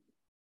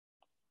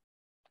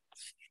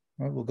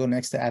 All right, we'll go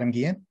next to Adam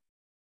Guillen.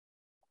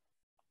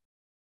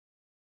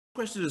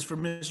 Question is for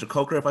Mr.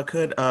 Coker, if I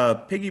could.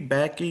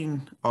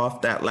 Piggybacking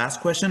off that last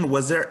question,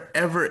 was there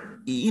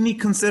ever any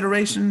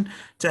consideration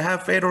to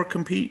have Fedor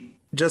compete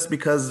just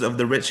because of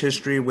the rich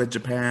history with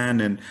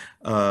Japan and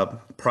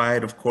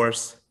pride, of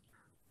course?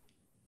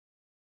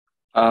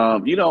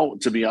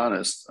 To be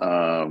honest,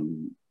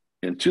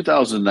 in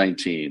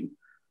 2019,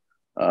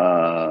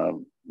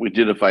 we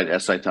did a fight at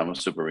Saitama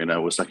Super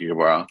Arena with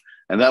Sakakibara,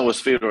 and that was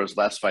Fedor's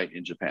last fight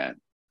in Japan.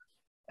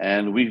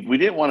 And we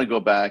didn't want to go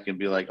back and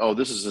be like, oh,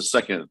 this is his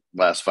second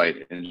last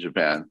fight in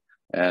Japan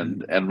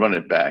and run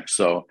it back.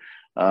 So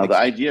the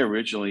idea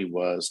originally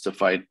was to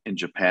fight in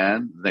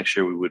Japan. Next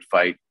year we would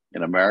fight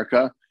in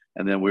America,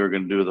 and then we were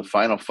going to do the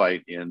final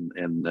fight in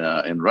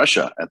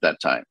Russia at that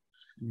time.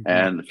 Mm-hmm.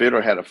 And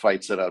Fedor had a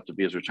fight set up to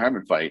be his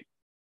retirement fight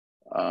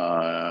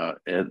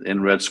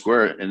in Red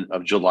Square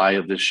of July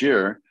of this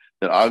year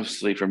that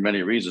obviously for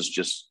many reasons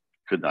just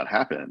could not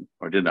happen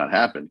or did not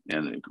happen.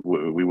 And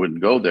we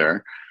wouldn't go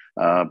there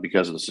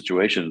because of the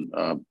situation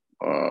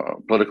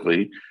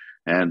politically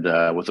and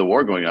with the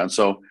war going on.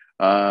 So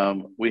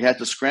we had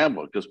to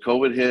scramble because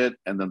COVID hit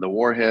and then the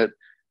war hit.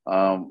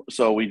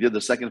 So we did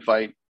the second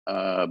fight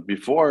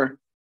before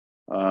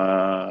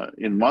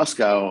in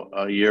Moscow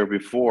a year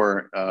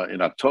before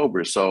in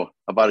October. So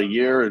about a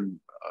year and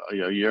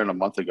a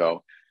month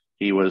ago,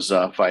 he was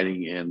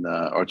fighting in,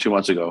 or 2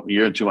 months ago, a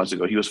year and 2 months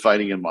ago, he was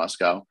fighting in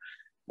Moscow,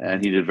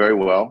 and he did very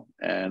well.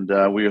 And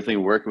we were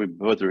thinking, where can we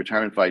put the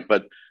retirement fight?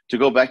 But to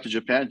go back to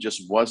Japan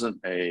just wasn't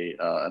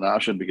an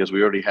option because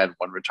we already had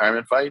one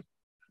retirement fight.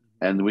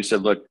 And we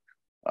said, look,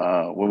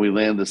 when we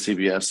land the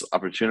CBS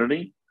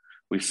opportunity,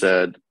 we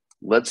said,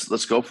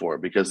 let's go for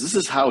it, because this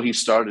is how he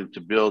started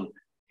to build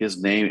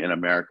his name in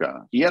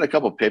America. He had a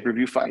couple of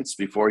pay-per-view fights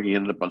before he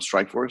ended up on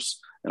Strikeforce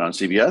and on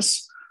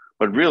CBS.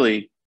 But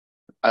really,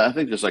 I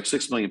think there's like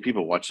 6 million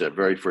people watched that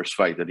very first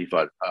fight that he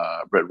fought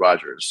Brett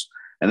Rogers.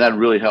 And that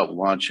really helped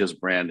launch his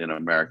brand in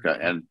America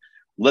and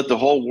let the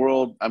whole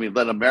world,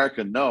 let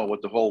America know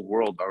what the whole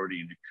world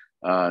already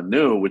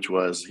knew, which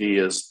was he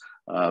is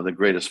the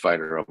greatest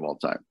fighter of all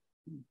time.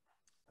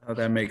 Oh,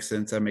 that makes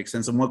sense. That makes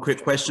sense. And one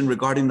quick question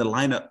regarding the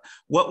lineup.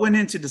 What went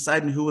into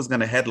deciding who was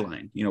going to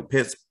headline?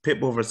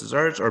 Pitbull versus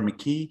Urge or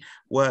McKee?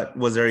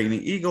 Was there any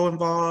ego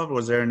involved?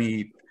 Was there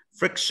any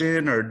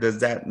friction, or does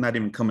that not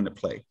even come into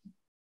play?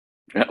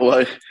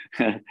 Well,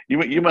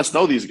 you must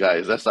know these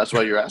guys. That's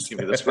why you're asking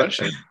me this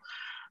question.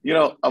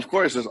 Of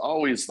course, there's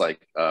always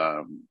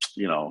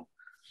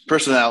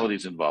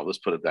personalities involved. Let's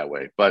put it that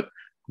way. But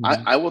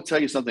I will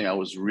tell you something. I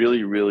was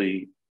really,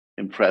 really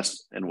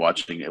impressed in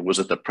watching. It was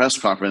at the press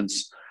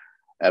conference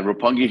at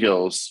Roppongi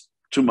Hills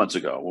 2 months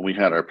ago when we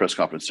had our press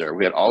conference there.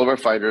 We had all of our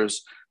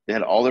fighters. They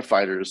had all their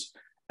fighters,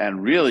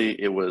 and really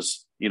it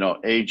was, you know,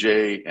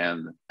 AJ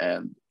and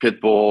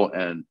Pitbull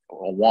and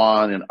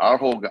Juan and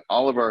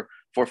all of our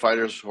 4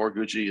 fighters,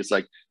 Horiguchi. It's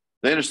like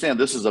they understand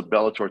this is a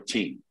Bellator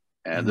team,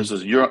 and this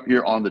is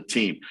you're on the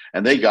team,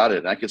 and they got it.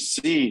 And I could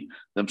see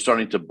them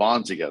starting to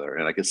bond together,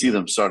 and I could see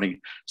them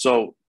starting.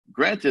 So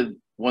granted,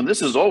 when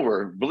this is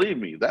over, believe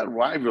me, that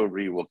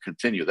rivalry will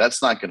continue.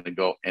 That's not going to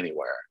go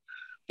anywhere.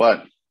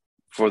 But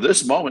for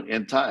this moment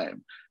in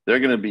time, they're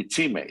going to be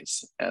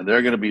teammates, and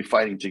they're going to be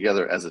fighting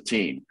together as a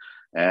team.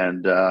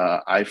 And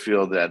I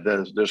feel that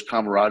there's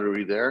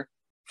camaraderie there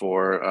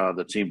for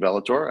the team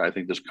Bellator. I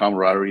think there's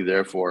camaraderie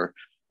there for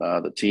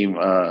the team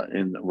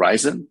in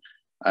RIZIN.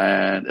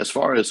 And as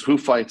far as who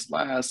fights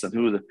last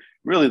and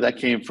really that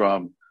came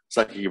from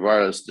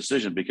Sakakibara's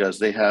decision, because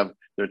they have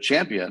their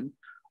champion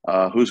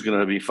who's going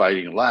to be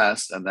fighting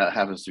last, and that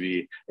happens to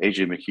be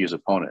AJ McKee's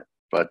opponent.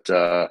 But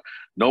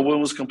no one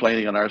was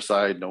complaining on our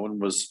side. No one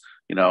was,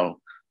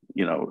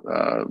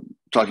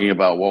 talking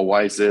about, well,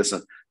 why is this?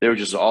 And they were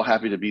just all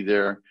happy to be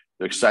there.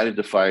 They're excited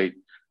to fight,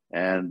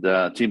 and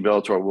Team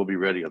Bellator will be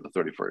ready on the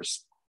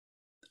 31st.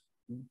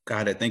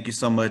 Got it. Thank you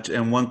so much.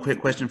 And one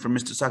quick question for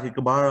Mr.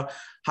 Sakakibara.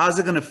 How's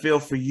it going to feel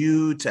for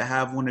you to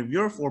have one of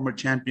your former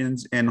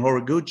champions in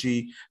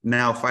Horiguchi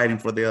now fighting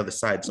for the other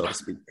side, so to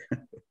speak?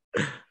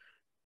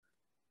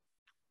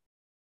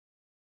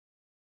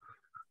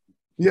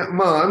 いや、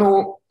な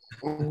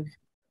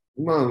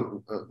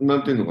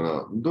んていうのか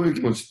な、どういう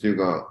気持ちっていう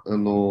か、あ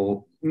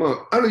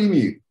る意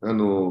味、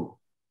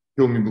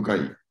興味深い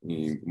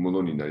も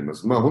のになりま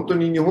す。本当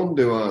に日本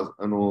では、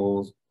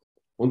驚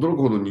く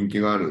ほど人気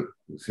がある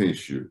選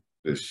手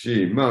です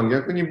し、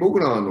逆に僕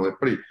らはやっ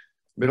ぱり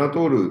ベラ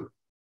トール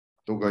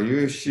とか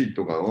UFC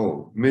とか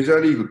をメジャ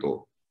ーリーグ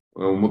と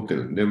思って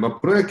るんで、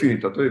プロ野球に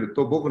例える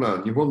と、僕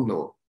ら日本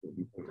の、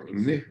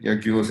ね、野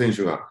球の選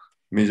手が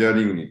メジャー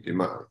リーグに行って、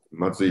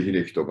松井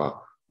秀喜と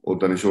か大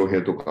谷翔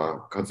平と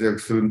か活躍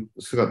する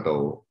姿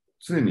を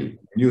常に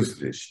ニュース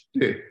で知っ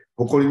て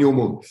誇りに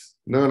思うんです。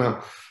だか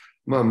ら、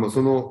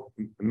その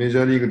メジ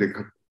ャーリーグで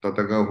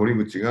戦う堀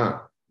口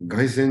が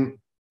凱旋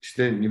し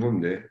て日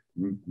本で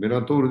ベ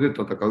ラトールで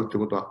戦うって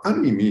ことはあ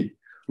る意味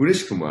嬉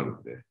しくもある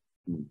んで、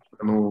そ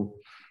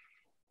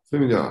ういう意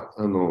味では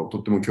と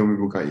っても興味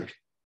深い。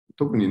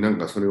特になん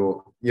かそれ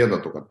を嫌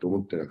だとかって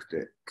思ってなく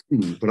て、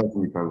プラス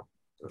に捉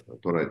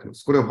えてま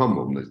す。これはファン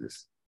も同じで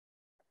す。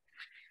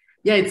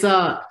Yeah,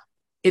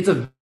 it's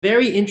a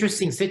very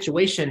interesting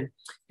situation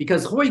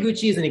because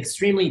Horiguchi is an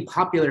extremely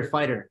popular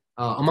fighter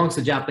amongst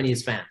the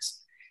Japanese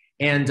fans.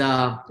 And,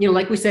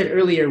 like we said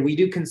earlier, we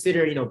do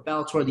consider,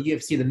 Bellator, the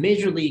UFC, the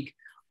major league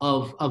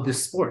of the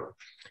sport.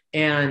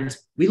 And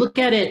we look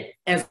at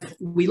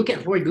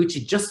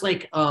Horiguchi just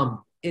like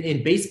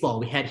in baseball.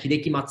 We had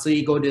Hideki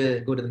Matsui go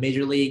to the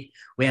major league.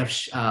 We have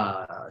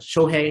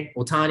Shohei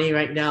Ohtani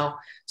right now.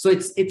 So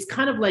it's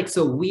kind of like,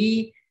 so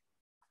we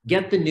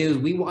get the news,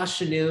 we watch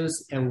the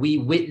news, and we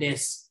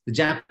witness the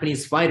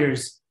Japanese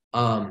fighters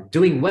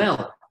doing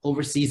well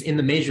overseas in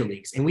the major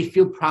leagues. And we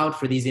feel proud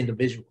for these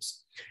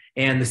individuals.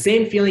 And the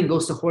same feeling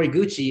goes to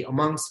Horiguchi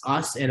amongst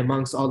us and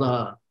amongst all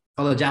the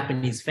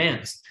Japanese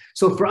fans.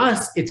 So for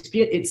us,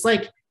 it's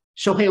like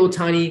Shohei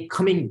Ohtani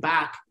coming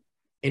back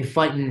and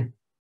fighting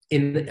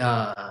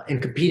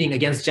and competing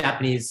against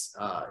Japanese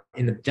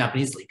in the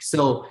Japanese league.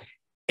 So,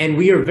 and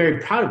we are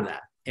very proud of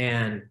that.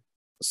 And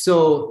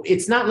so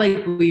it's not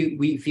like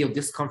we feel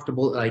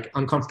discomfortable, like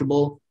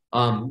uncomfortable.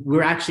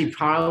 We're actually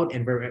proud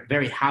and we're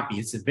very happy.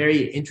 It's a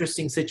very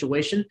interesting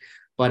situation,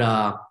 but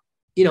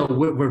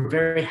we're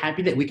very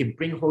happy that we can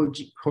bring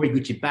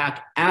Horiguchi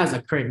back as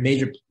a current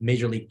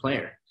major league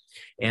player.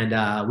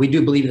 And we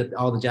do believe that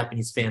all the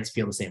Japanese fans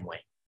feel the same way.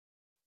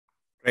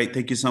 Great,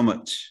 thank you so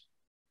much.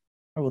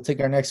 We'll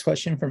take our next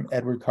question from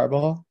Edward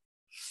Carbajal.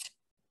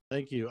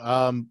 Thank you.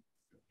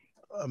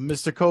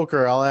 Mr.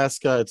 Coker, I'll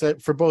ask, it's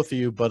for both of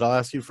you, but I'll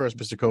ask you first,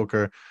 Mr.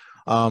 Coker.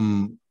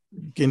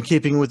 In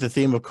keeping with the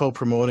theme of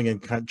co-promoting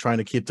and trying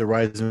to keep the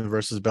RIZIN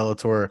versus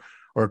Bellator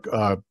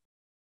or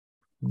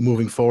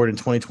moving forward in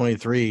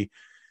 2023,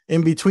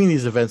 in between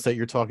these events that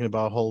you're talking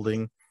about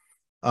holding,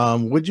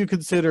 would you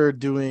consider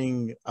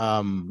doing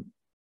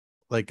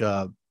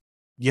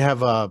you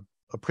have a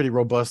pretty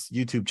robust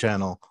YouTube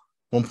channel,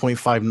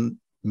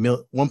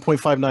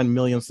 1.59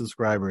 million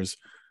subscribers.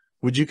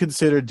 Would you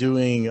consider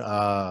doing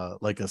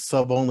like a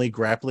sub-only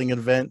grappling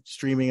event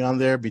streaming on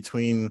there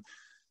between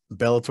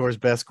Bellator's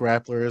best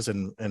grapplers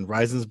and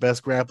RIZIN's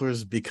best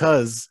grapplers,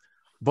 because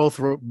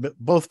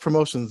both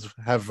promotions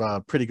have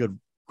pretty good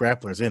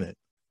grapplers in it?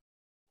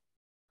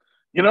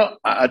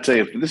 I tell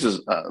you, this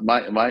is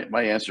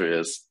my answer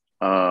is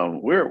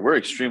we're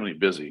extremely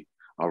busy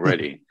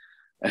already,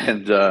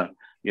 and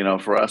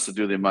for us to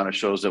do the amount of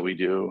shows that we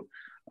do,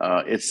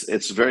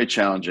 it's very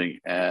challenging,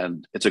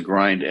 and it's a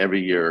grind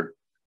every year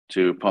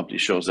to pump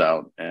these shows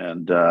out,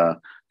 and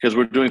because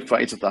we're doing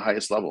fights at the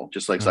highest level,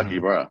 just like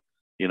Sakakibara.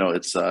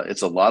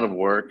 It's a lot of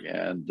work,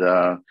 and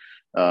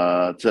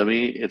to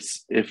me,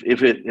 it's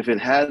if it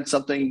had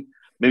something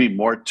maybe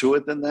more to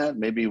it than that,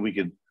 maybe we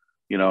could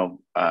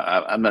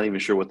I'm not even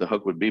sure what the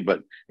hook would be,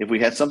 but if we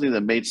had something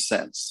that made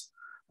sense,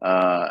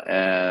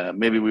 and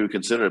maybe we would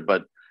consider it.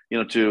 But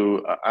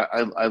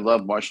I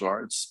love martial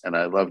arts and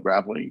I love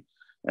grappling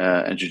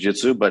and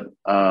jiu-jitsu, but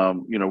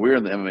we're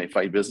in the MMA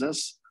fight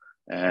business,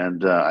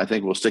 and I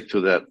think we'll stick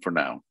to that for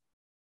now.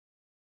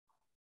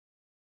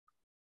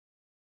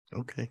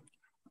 Okay.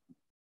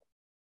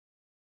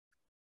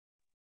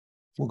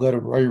 We'll go to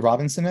Roy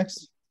Robinson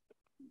next.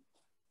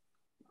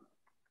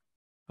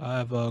 I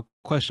have a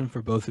question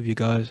for both of you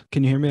guys.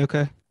 Can you hear me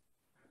okay?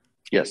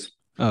 Yes.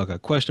 Okay,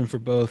 question for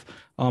both.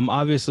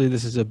 Obviously,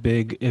 this is a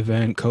big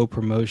event,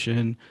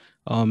 co-promotion.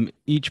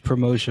 Each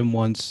promotion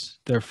wants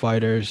their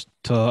fighters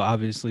to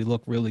obviously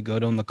look really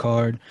good on the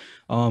card.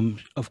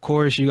 Of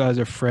course, you guys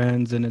are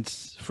friends and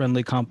it's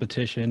friendly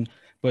competition,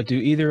 but do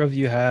either of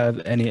you have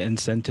any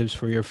incentives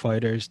for your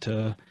fighters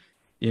to,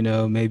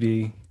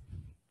 maybe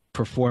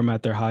perform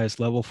at their highest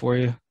level for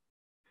you?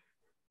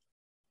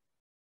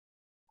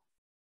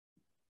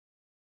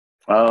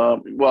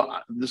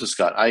 Well, this is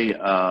Scott.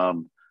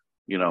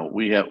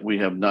 We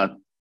have not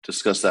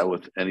discussed that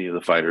with any of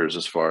the fighters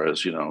as far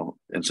as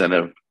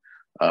incentive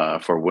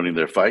for winning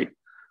their fight.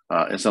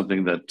 It's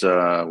something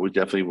that we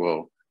definitely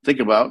will think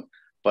about.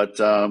 But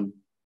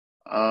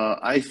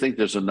I think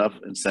there's enough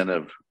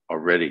incentive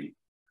already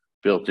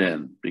built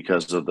in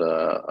because of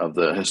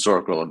the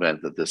historical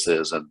event that this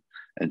is,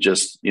 and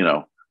just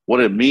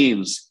what it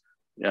means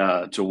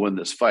to win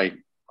this fight,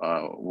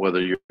 whether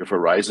you're for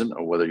RIZIN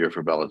or whether you're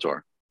for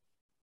Bellator.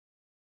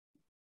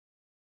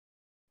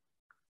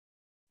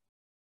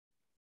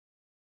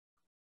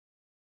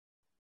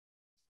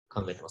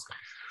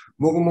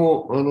僕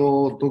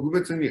も特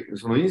別に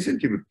そのインセン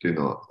ティブっていう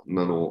のは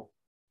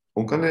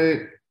お金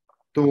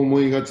と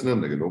思いがちな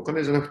んだけど、お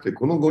金じゃなくて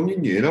この5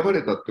人に選ば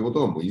れたってこと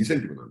がもうインセ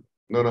ンティブなんだ。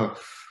だから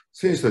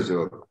選手たち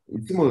は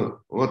いつも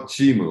は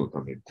チームの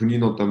ため、国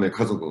のため、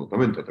家族のた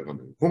めに戦うんだ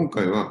けど、今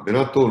回はベ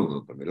ラトールの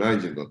ため、ライ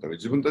ジンのため、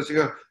自分たち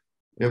が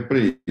やっぱ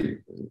り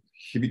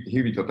日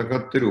々戦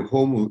ってる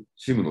ホーム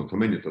チームのた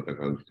めに戦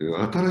うっていう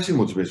新しい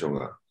モチベーション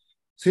が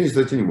選手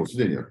たちにもす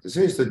でにあって、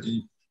選手た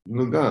ち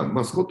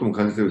が、スコットも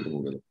感じてると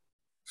思うけど、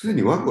すで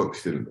にワクワク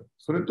してるんだ。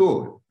それ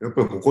と、やっ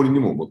ぱり誇りに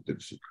も思ってる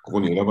し、ここ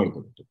に選ばれた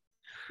こと。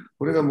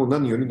これがもう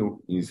何よりの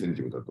インセン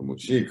ティブだと思う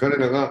し、彼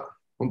らが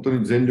本当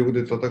に全力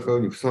で戦う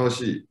にふさわ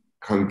しい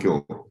環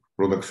境、プ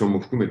ロダクションも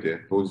含めて、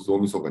当日大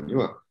晦日に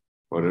は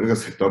我々が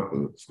セットアッ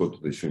プ、スコット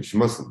と一緒にし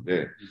ますん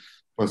で、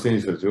選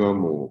手たちは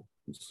も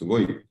うすご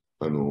い、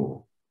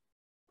こ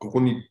こ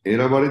に選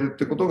ばれるっ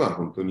てことが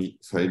本当に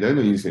最大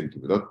のインセンテ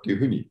ィブだっていう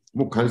ふうに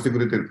もう感じてく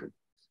れてると。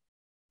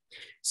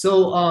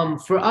So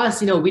for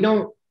us,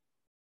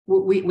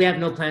 we have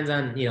no plans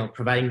on,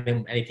 providing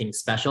them anything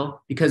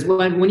special, because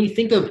when you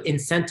think of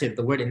incentive,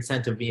 the word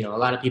incentive, a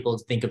lot of people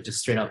think of just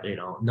straight up,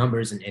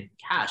 numbers and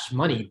cash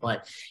money.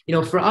 But,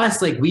 for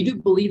us, we do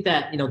believe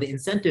that, the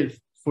incentive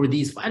for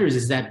these fighters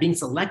is that being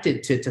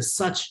selected to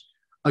such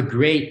a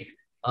great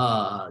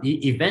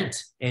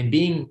event and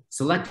being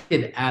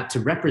selected to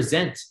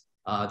represent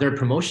their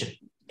promotion.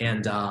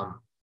 And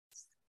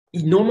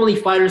normally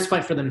fighters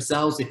fight for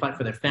themselves, they fight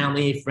for their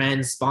family,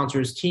 friends,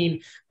 sponsors, team.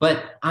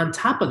 But on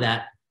top of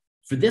that,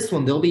 for this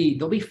one, they'll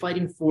be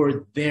fighting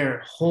for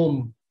their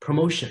home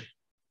promotion,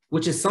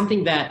 which is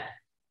something that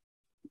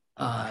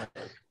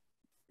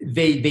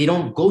they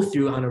don't go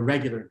through on a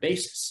regular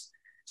basis.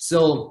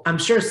 So I'm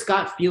sure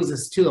Scott feels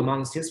this too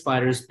amongst his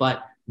fighters,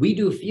 but we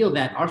do feel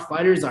that our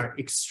fighters are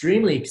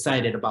extremely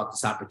excited about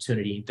this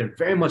opportunity. They're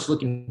very much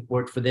looking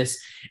forward for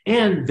this,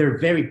 and they're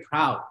very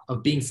proud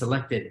of being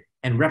selected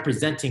and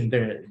representing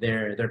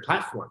their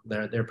platform,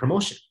 their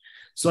promotion.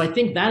 So I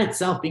think that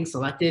itself, being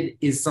selected,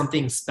 is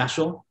something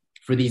special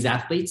for these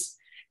athletes,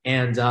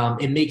 and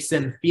it makes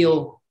them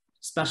feel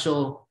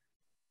special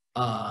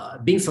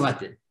being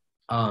selected.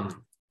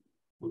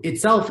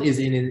 Itself is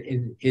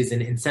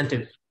an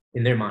incentive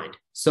in their mind.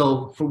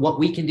 So for what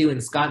we can do,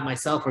 and Scott and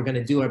myself are going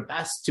to do our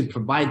best to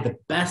provide the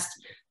best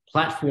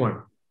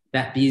platform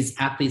that these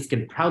athletes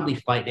can proudly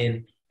fight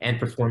in and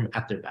perform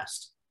at their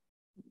best.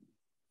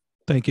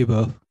 Thank you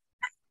both.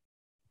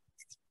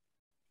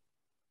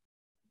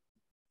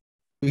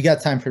 We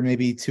got time for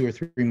maybe 2 or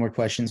 3 more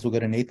questions. We'll go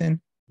to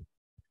Nathan.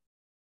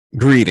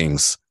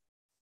 Greetings.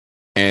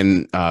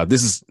 And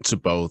this is to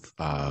both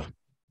Mr.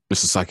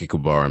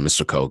 Sakakibara and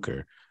Mr.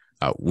 Coker.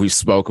 We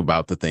spoke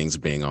about the things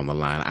being on the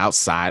line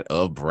outside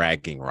of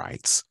bragging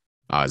rights.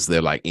 Is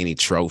there any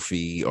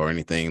trophy or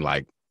anything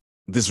like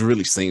this?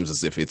 Really seems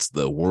as if it's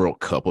the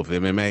World Cup of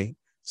MMA.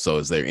 So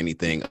is there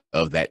anything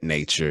of that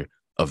nature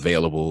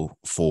available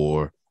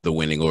for the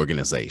winning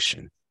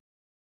organization?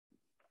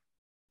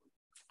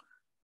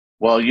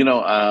 Well,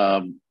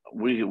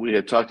 we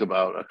had talked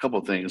about a couple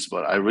of things,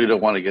 but I really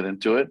don't want to get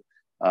into it.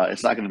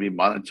 It's not going to be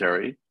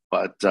monetary,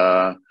 but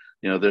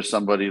there's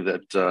somebody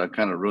that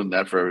kind of ruined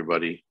that for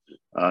everybody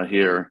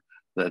here.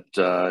 That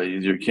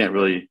you can't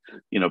really,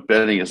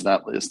 betting is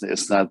not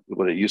it's not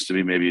what it used to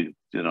be maybe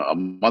a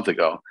month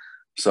ago.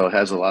 So it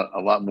has a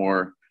lot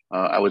more.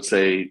 I would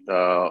say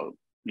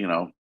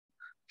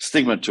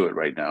stigma to it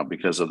right now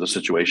because of the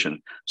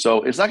situation.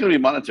 So it's not going to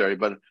be monetary,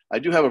 but I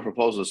do have a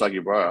proposal to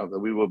Sakakibara that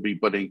we will be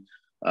putting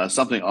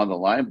something on the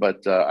line,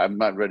 but I'm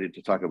not ready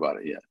to talk about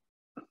it yet.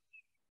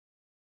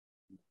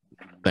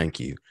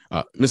 Thank you.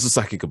 Mr.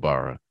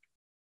 Sakakibara,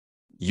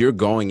 you're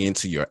going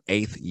into your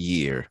 8th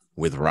year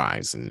with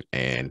RIZIN,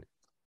 and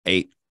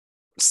 8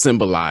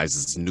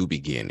 symbolizes new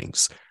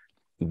beginnings.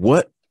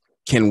 What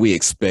can we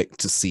expect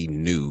to see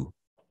new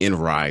in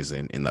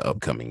RIZIN in the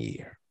upcoming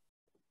year?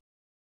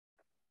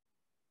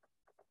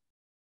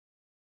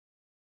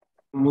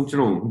 もち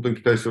ろん本当に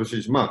期待してほし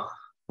いし、ま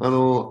あ、ア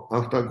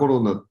フターコロ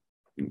ナ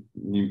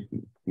に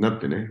なっ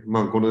てね、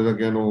まあ、これだ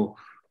けま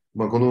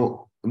あ、こ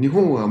の日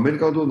本はアメリ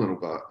カはどうなの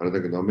かあれ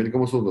だけど、アメリカ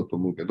もそうだと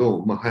思うけ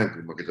ど、まあ、早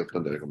く負けちゃった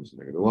んじゃないかもしれ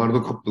ないけど、ワール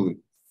ドカップ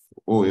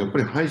をやっぱ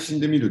り配信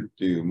で見るっ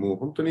ていう、もう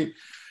本当に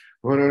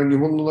我々日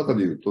本の中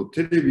で言うと、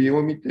テレビ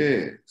を見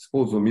てス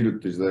ポーツを見るっ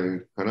ていう時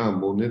代から、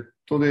もうネッ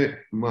トで、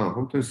まあ、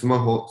本当にスマ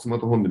ー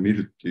トフォンで見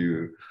るって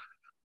いう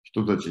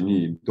人たち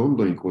にどん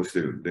どん移行して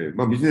るんで、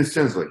まあ、ビジネスチ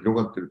ャンスは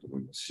広がってると思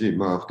いますし、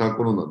まあ、アフター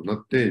コロナにな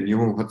って日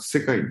本初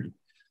世界に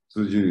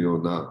通じるよ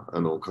うな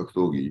格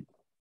闘技、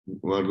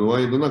ワールド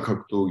ワイドな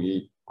格闘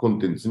技コン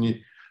テンツ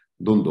に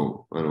どん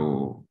ど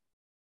ん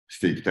し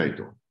ていきたい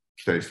と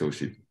期待してほ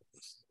しい。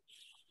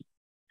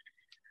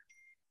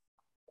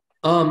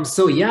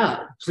So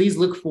yeah, please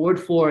look forward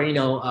for,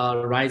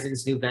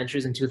 RIZIN's new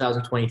ventures in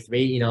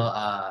 2023.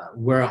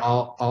 We're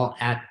all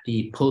at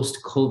the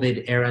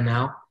post-COVID era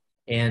now.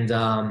 And,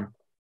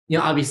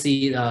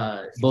 obviously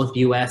both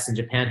US and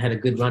Japan had a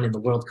good run in the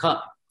World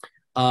Cup.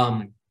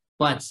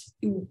 But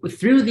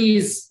through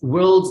these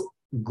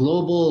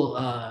global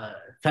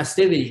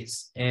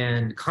festivities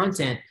and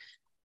content,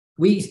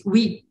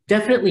 we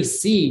definitely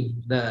see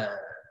the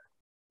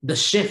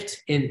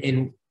shift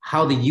in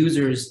how the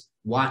users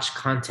watch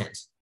content.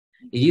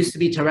 It used to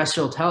be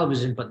terrestrial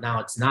television, but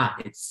now it's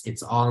not.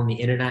 It's all on the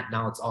internet.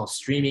 Now it's all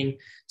streaming.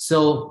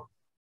 So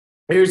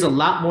there's a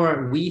lot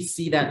more. We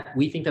think that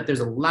there's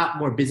a lot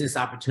more business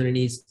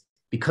opportunities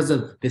because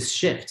of this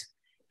shift.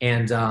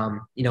 And,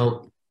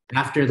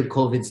 after the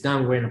COVID's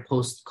done, we're in a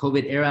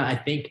post-COVID era. I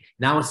think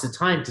now it's the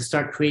time to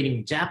start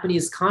creating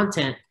Japanese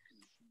content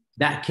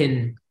that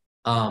can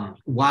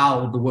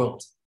wow the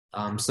world.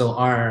 So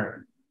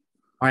our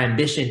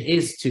ambition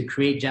is to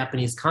create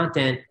Japanese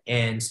content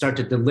and start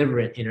to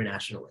deliver it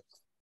internationally.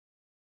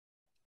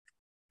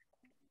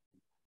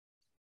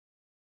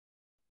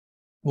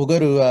 We'll go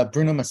to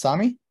Bruno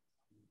Masami.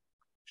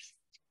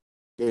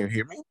 Can you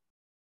hear me?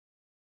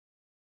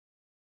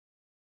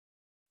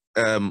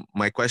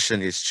 My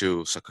question is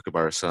to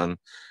Sakakibara-san.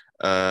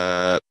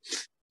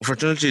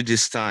 Unfortunately,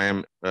 this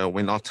time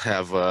we not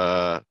have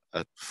a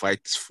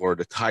fights for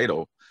the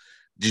title.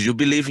 Did you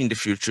believe in the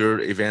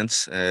future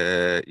events,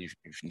 in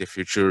the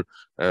future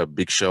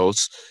big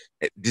shows?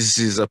 This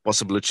is a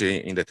possibility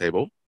in the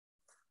table?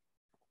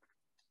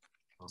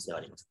 あ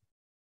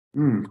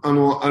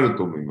る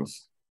と思いま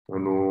す。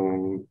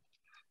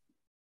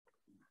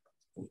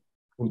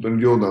本当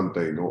に両団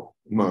体の、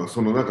まあ、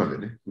その中で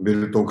ね、ベ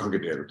ルトをかけ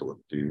てやるとかっ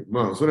ていう、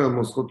まあ、それは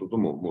もうスコットと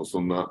も、もうそ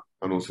んな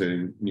可能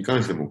性に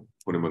関しても、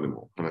これまで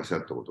も話し合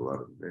ったことがあ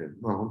るんで、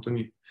まあ、本当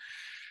に、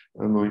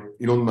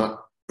いろん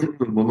な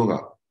ものが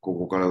こ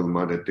こから生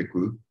まれて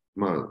く、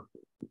まあ、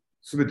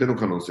すべての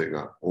可能性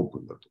がオープ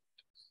ンだと。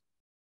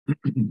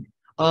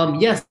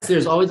Yes,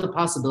 there's always a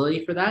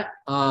possibility for that.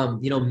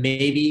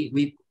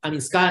 Maybe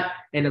Scott,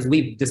 and as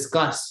we've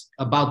discussed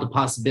about the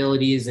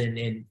possibilities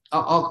and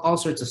all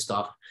sorts of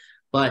stuff,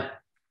 but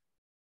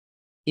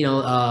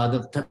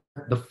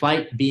the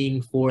fight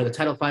being for the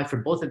title fight for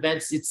both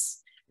events,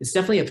 it's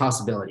definitely a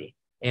possibility.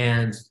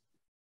 And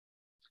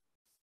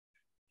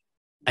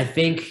I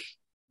think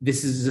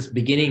this is just the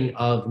beginning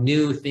of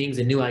new things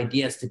and new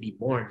ideas to be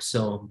born.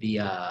 So the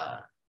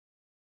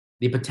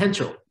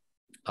potential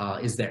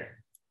is there.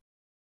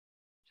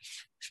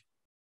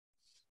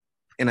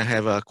 And I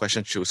have a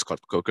question to Scott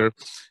Coker.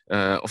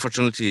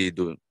 Unfortunately,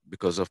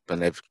 because of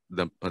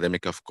the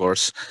pandemic, of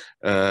course,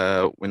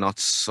 we not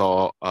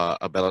saw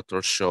a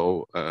Bellator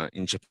show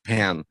in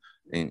Japan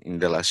in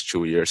the last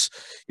 2 years.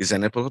 Is there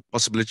any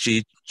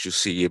possibility to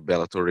see a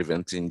Bellator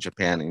event in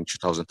Japan in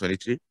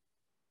 2023?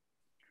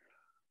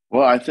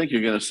 Well, I think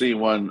you're going to see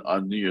one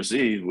on New Year's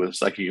Eve with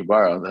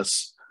Sakakibara.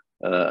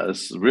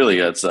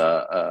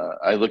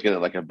 I look at it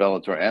like a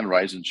Bellator and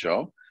RIZIN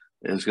show.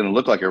 It's going to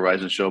look like a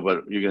RIZIN show,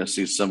 but you're going to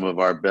see some of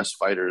our best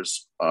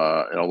fighters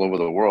all over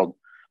the world.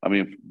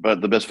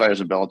 But the best fighters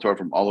in Bellator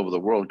from all over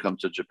the world come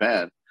to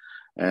Japan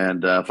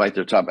and fight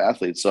their top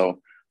athletes.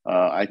 So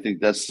I think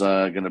that's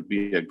going to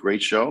be a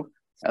great show.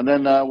 And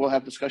then we'll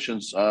have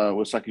discussions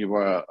with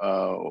Sakakibara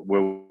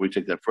where we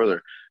take that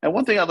further. And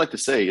one thing I'd like to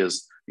say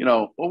is,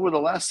 over the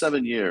last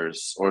 7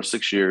 years or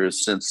 6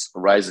 years since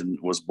RIZIN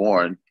was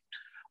born,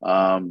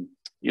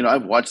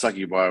 I've watched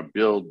Sakakibara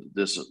build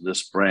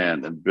this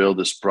brand and build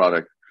this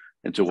product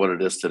into what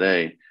it is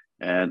today,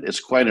 and it's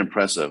quite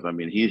impressive.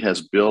 He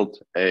has built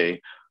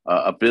a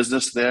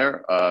business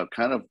there,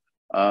 kind of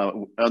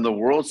on the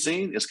world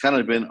scene. It's kind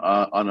of been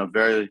on a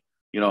very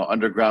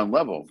underground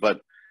level,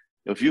 but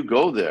if you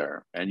go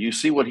there and you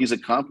see what he's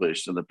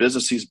accomplished and the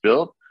business he's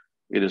built,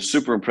 it is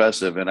super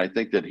impressive. And I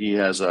think that he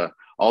has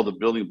all the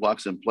building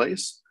blocks in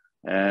place,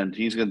 and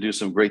he's going to do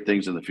some great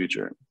things in the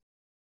future.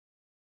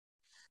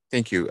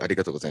 Thank you. あり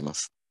がとうございま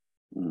す。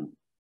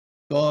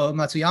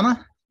松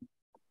山。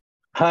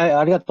はい、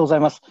ありがとうござい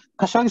ます。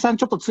柏木さん、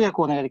ちょっと通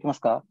訳お願いできま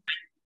すか。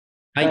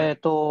はい。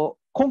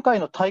今回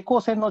の対抗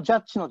戦のジ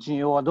ャッジの陣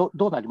容はど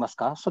うなります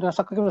か。それは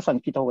榊原さん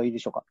に聞いた方がいいで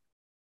しょうか。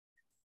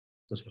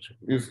どうしましょ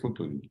う。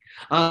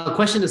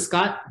Question to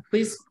Scott,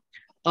 please.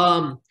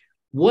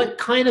 What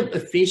kind of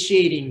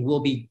officiating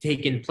will be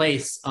taking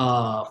place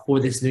for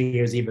this New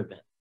Year's Eve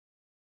event?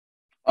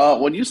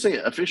 When you say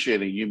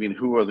officiating, you mean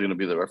who are going to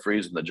be the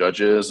referees and the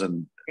judges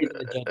and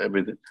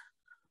everything?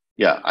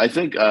 Yeah, I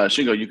think,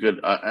 Shingo, you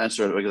could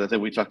answer it because I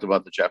think we talked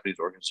about the Japanese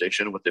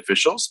organization with the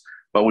officials,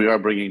 but we are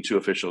bringing 2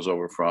 officials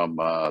over from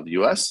the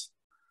U.S.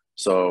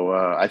 So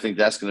I think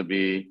that's going to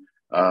be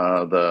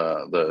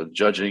the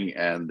judging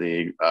and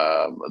the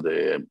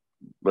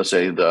let's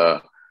say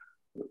the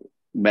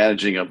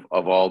managing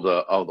of all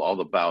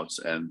the bouts,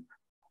 and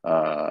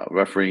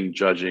refereeing,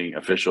 judging,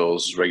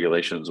 officials,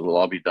 regulations will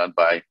all be done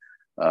by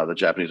the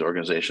Japanese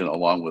organization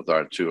along with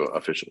our 2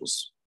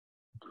 officials.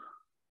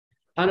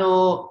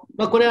 こ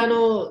れ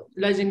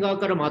RIZIN側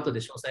からも後で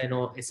詳細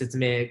の説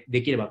明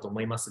できればと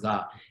思います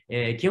が、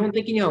基本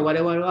的には我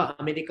々は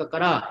アメリカか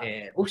ら、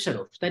オフィシャ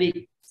ルを2人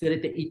連れ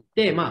て行っ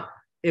て、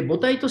母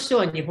体として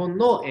は日本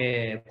の、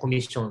コミ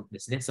ッションで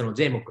すね、その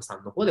JMOC さ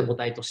んの方で母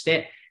体とし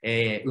て、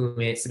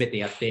運営すべて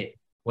やって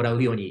もら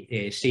うよう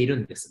に、している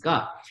んです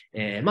が、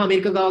アメ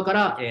リカ側か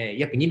ら、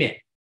約2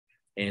名、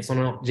そ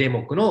の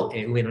JMOC の、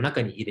運営の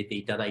中に入れて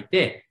いただい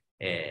て、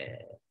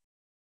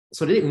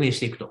それで運営し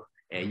ていくと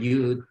い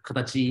う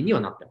形には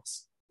なっていま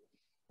す。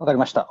わかり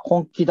ました。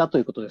本気だと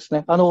いうことです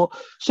ね。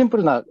シンプ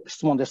ルな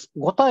質問です。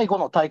5対5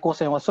の対抗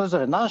戦はそれぞ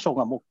れ何勝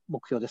が目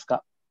標です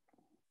か。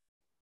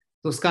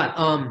So Scott,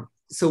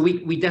 so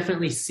we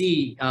definitely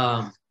see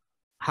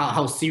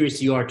how serious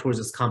you are towards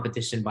this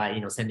competition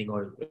by sending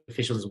our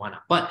officials and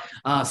whatnot. But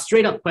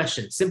straight up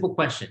question, simple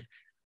question.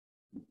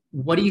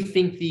 What do you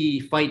think the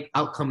fight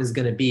outcome is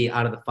going to be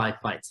out of the 5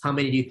 fights? How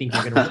many do you think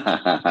you're going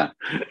to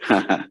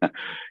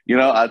win?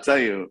 I'll tell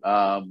you.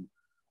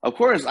 Of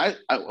course,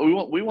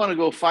 we want to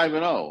go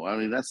 5-0. I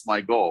mean, that's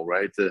my goal,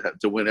 right?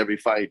 To win every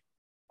fight.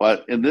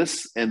 But in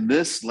this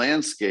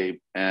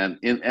landscape and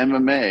in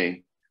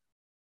MMA,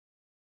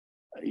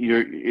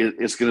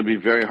 it's going to be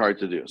very hard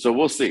to do. So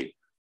we'll see.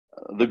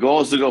 The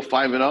goal is to go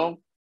 5-0,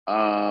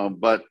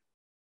 but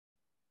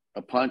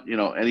a punch,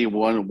 any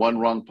one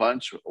wrong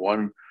punch,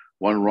 one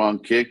wrong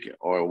kick,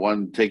 or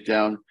one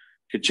takedown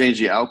could change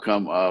the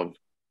outcome of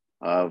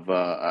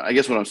I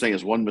guess what I'm saying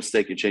is one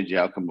mistake can change the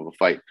outcome of a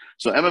fight.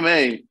 So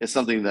MMA is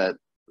something that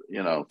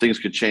things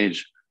could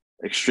change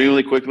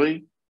extremely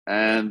quickly,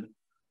 and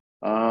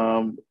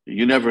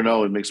you never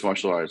know in mixed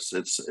martial arts.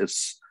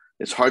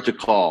 It's hard to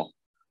call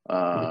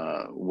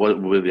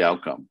what will be the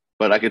outcome.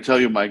 But I can tell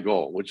you my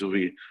goal, which will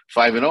be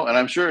 5-0, and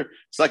I'm sure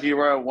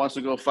Sakakibara wants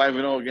to go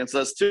 5-0 against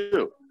us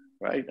too,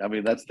 right? I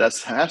mean, that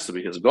has to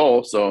be his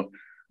goal. So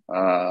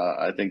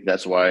I think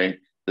that's why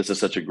this is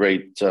such a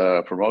great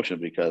promotion,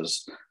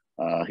 because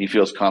he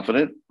feels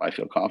confident, I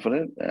feel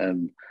confident,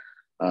 and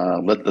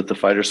let the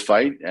fighters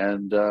fight,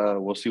 and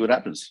we'll see what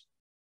happens.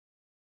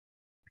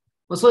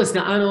 そうです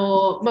ね。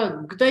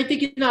具体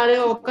的なあれ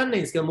は分かんない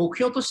んですけど、目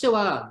標として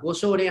は5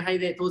勝0敗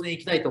で当然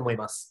行きたいと思い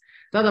ます。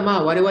ただ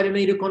我々の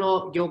いるこ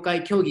の業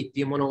界競技って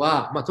いうもの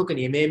は、特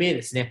に MMA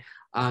ですね、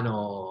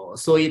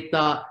そういっ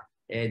た、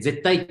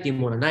絶対っていう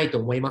ものはないと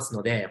思います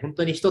ので、本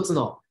当に一つ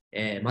の、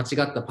間違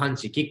ったパン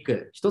チ、キッ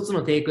ク、一つ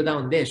のテイクダ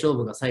ウンで勝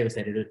負が左右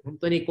される。本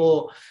当に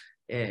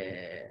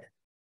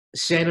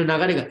試合の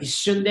流れが一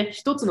瞬で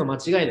一つの間違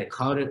いで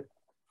変わる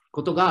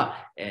こと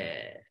が、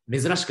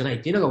珍しくない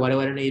っていうのが我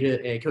々のい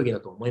る、競技だ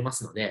と思いま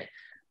すので、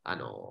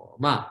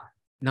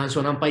何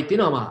勝何敗っていう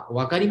のは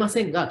分かりま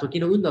せんが、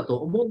時の運だと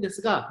思うんで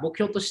すが、目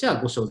標として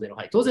は5勝0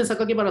敗。当然、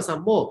榊原さ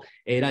んも、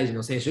RIZIN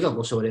の選手が5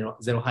勝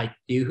0敗っ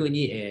ていうふう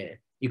に、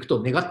いくと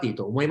願っていい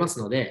と思います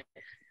ので、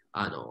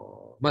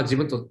自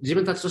分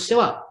たちとして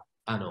は、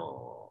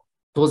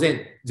当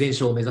然、全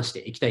勝を目指して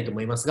いきたいと思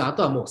いますが、あ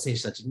とはもう選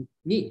手たち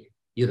に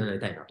委ね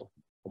たいなと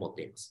思っ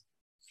ています。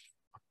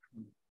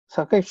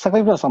榊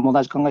原さんも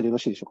同じ考えでよろ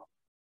しいでしょうか。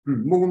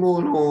僕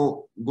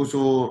も5勝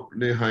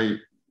0敗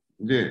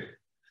で、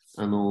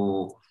と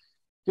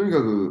に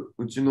かく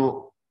うち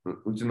の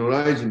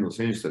RIZINの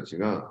選手たち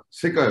が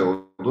世界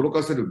を驚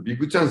かせるビッ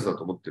グチャンスだ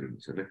と思ってるん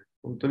ですよね。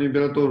本当に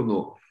ベラトール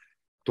の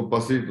トップ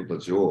アスリート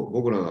たちを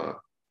僕ら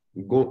が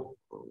5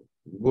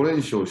連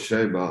勝しち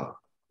ゃえば、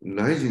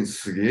RIZIN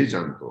すげえじ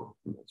ゃんと。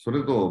そ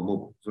れ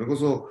こ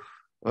そ、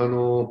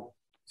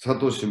サ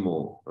トシ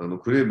も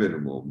クレーベル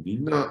もみ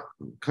んな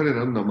彼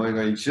らの名前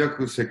が一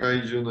躍世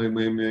界中の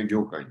MMA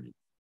業界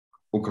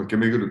を駆け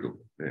巡ると思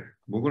うね。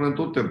僕らに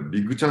とっては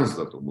ビッグチャンス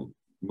だと思う。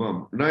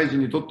RIZIN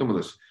にとっても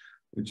だし、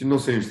うちの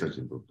選手た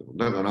ちにとっても。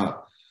だか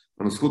ら、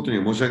スコットに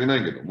は申し訳な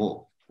いけど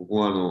も、ここ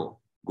は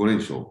5連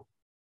勝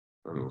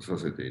さ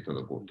せていた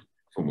だこうと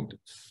思ってい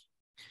ます。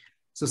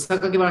So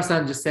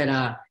Sakakibara-san just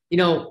said, you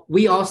know,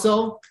 we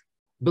also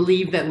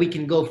believe that we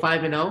can go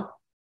 5-0.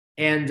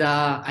 And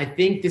I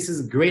think this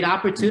is a great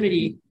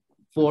opportunity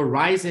for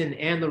RIZIN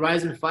and the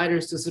RIZIN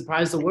fighters to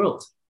surprise the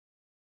world.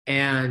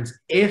 And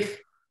if,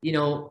 you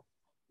know,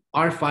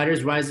 our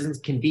fighters,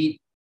 RIZINs, can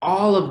beat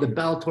all of the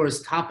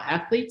Bellator's top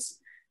athletes,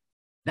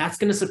 that's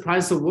going to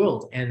surprise the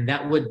world. And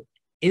that would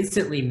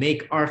instantly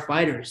make our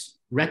fighters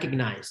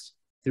recognized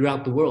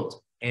throughout the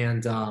world.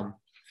 And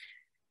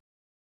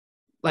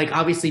like,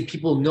 obviously,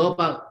 people know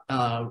about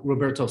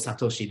Roberto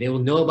Satoshi. They will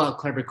know about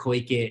Kleber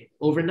Koike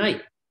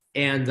overnight.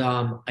 And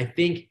I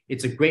think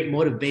it's a great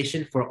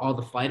motivation for all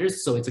the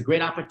fighters. So it's a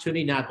great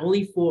opportunity not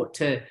only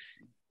to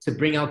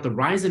bring out the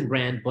RIZIN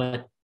brand,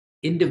 but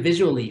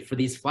individually for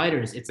these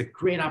fighters, it's a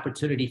great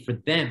opportunity for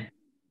them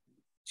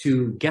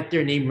to get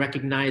their name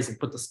recognized and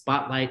put the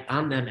spotlight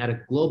on them at a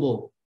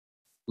global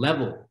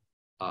level.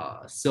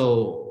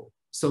 So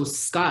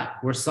Scott,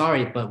 we're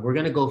sorry, but we're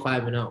gonna go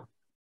 5-0.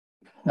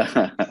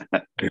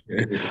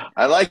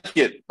 I like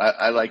it.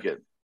 I like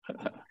it. All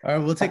right,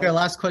 we'll take our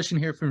last question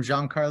here from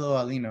Giancarlo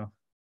Alino.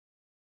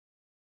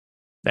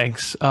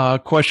 Thanks.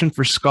 Question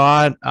for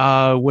Scott.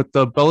 With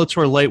the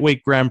Bellator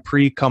Lightweight Grand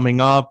Prix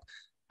coming up,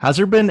 has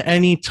there been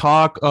any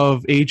talk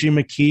of AJ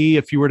McKee,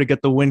 if you were to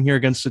get the win here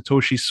against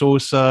Satoshi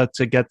Sosa,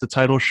 to get the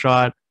title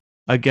shot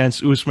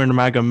against Usman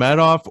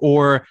Magomedov?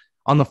 Or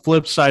on the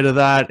flip side of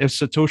that, if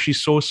Satoshi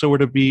Sosa were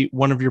to be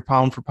one of your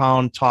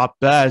pound-for-pound top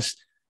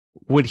best,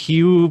 would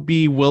he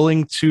be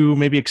willing to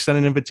maybe extend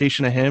an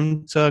invitation to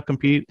him to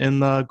compete in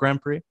the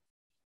Grand Prix?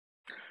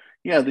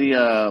 Yeah,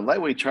 the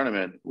lightweight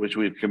tournament, which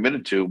we've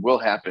committed to, will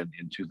happen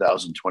in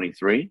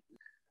 2023.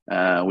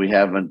 We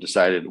haven't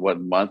decided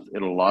what month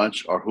it'll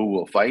launch or who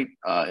will fight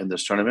in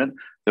this tournament.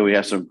 Then we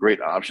have some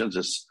great options.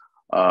 It's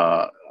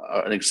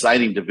an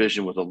exciting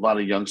division with a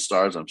lot of young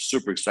stars. I'm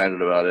super excited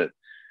about it.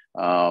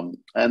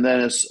 And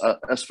then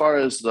as far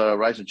as the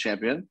RIZIN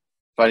champion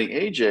fighting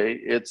AJ,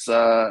 it's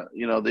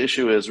you know, the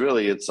issue is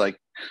really it's like,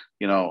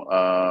 you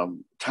know,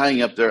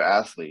 tying up their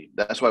athlete.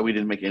 That's why we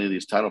didn't make any of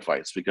these title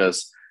fights,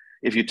 because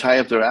if you tie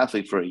up their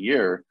athlete for a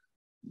year,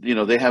 you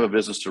know, they have a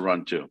business to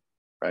run too,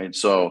 right?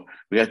 So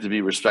we have to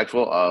be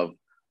respectful of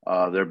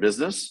their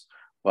business.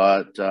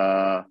 But,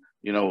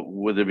 you know,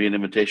 would there be an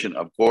invitation?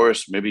 Of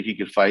course, maybe he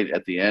could fight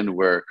at the end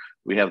where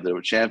we have the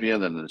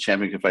champion and the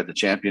champion can fight the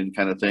champion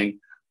kind of thing.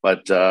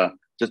 But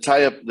to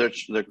tie up their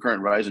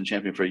current RIZIN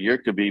champion for a year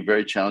could be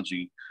very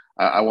challenging.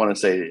 I want to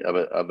say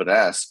of an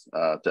ask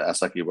to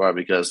Sakakibara,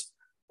 because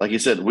like you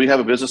said, we have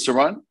a business to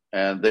run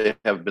and they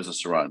have a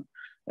business to run.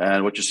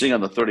 And what you're seeing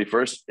on the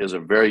 31st is a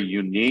very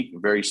unique,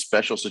 very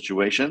special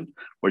situation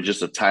where just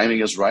the timing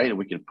is right and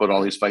we can put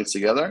all these fights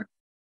together.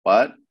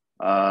 But,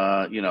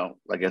 you know,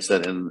 like I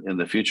said, in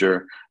the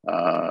future,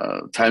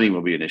 timing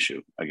will be an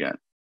issue again.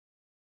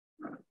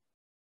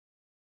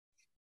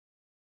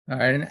 All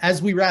right. And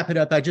as we wrap it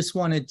up, I just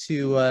wanted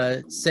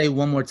to say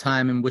one more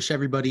time and wish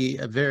everybody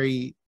a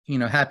very, you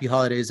know, happy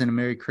holidays and a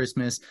Merry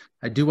Christmas.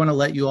 I do want to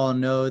let you all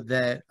know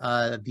that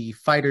the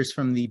fighters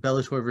from the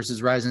Bellator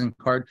versus RIZIN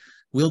card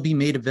will be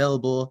made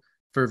available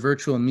for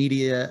virtual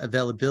media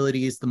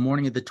availabilities the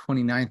morning of the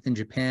 29th in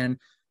Japan,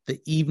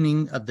 the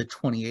evening of the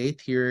 28th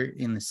here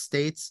in the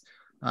States.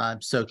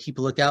 So keep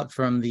a lookout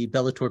from the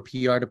Bellator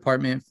PR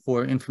department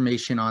for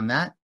information on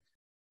that.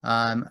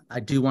 I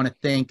do want to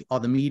thank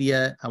all the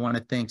media. I want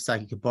to thank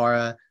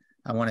Sakakibara.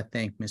 I want to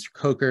thank Mr.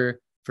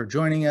 Coker for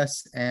joining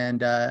us.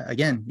 And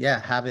again, yeah,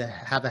 have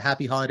a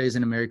happy holidays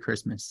and a Merry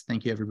Christmas.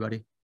 Thank you,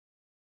 everybody.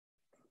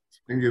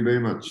 Thank you very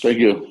much. Thank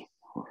you.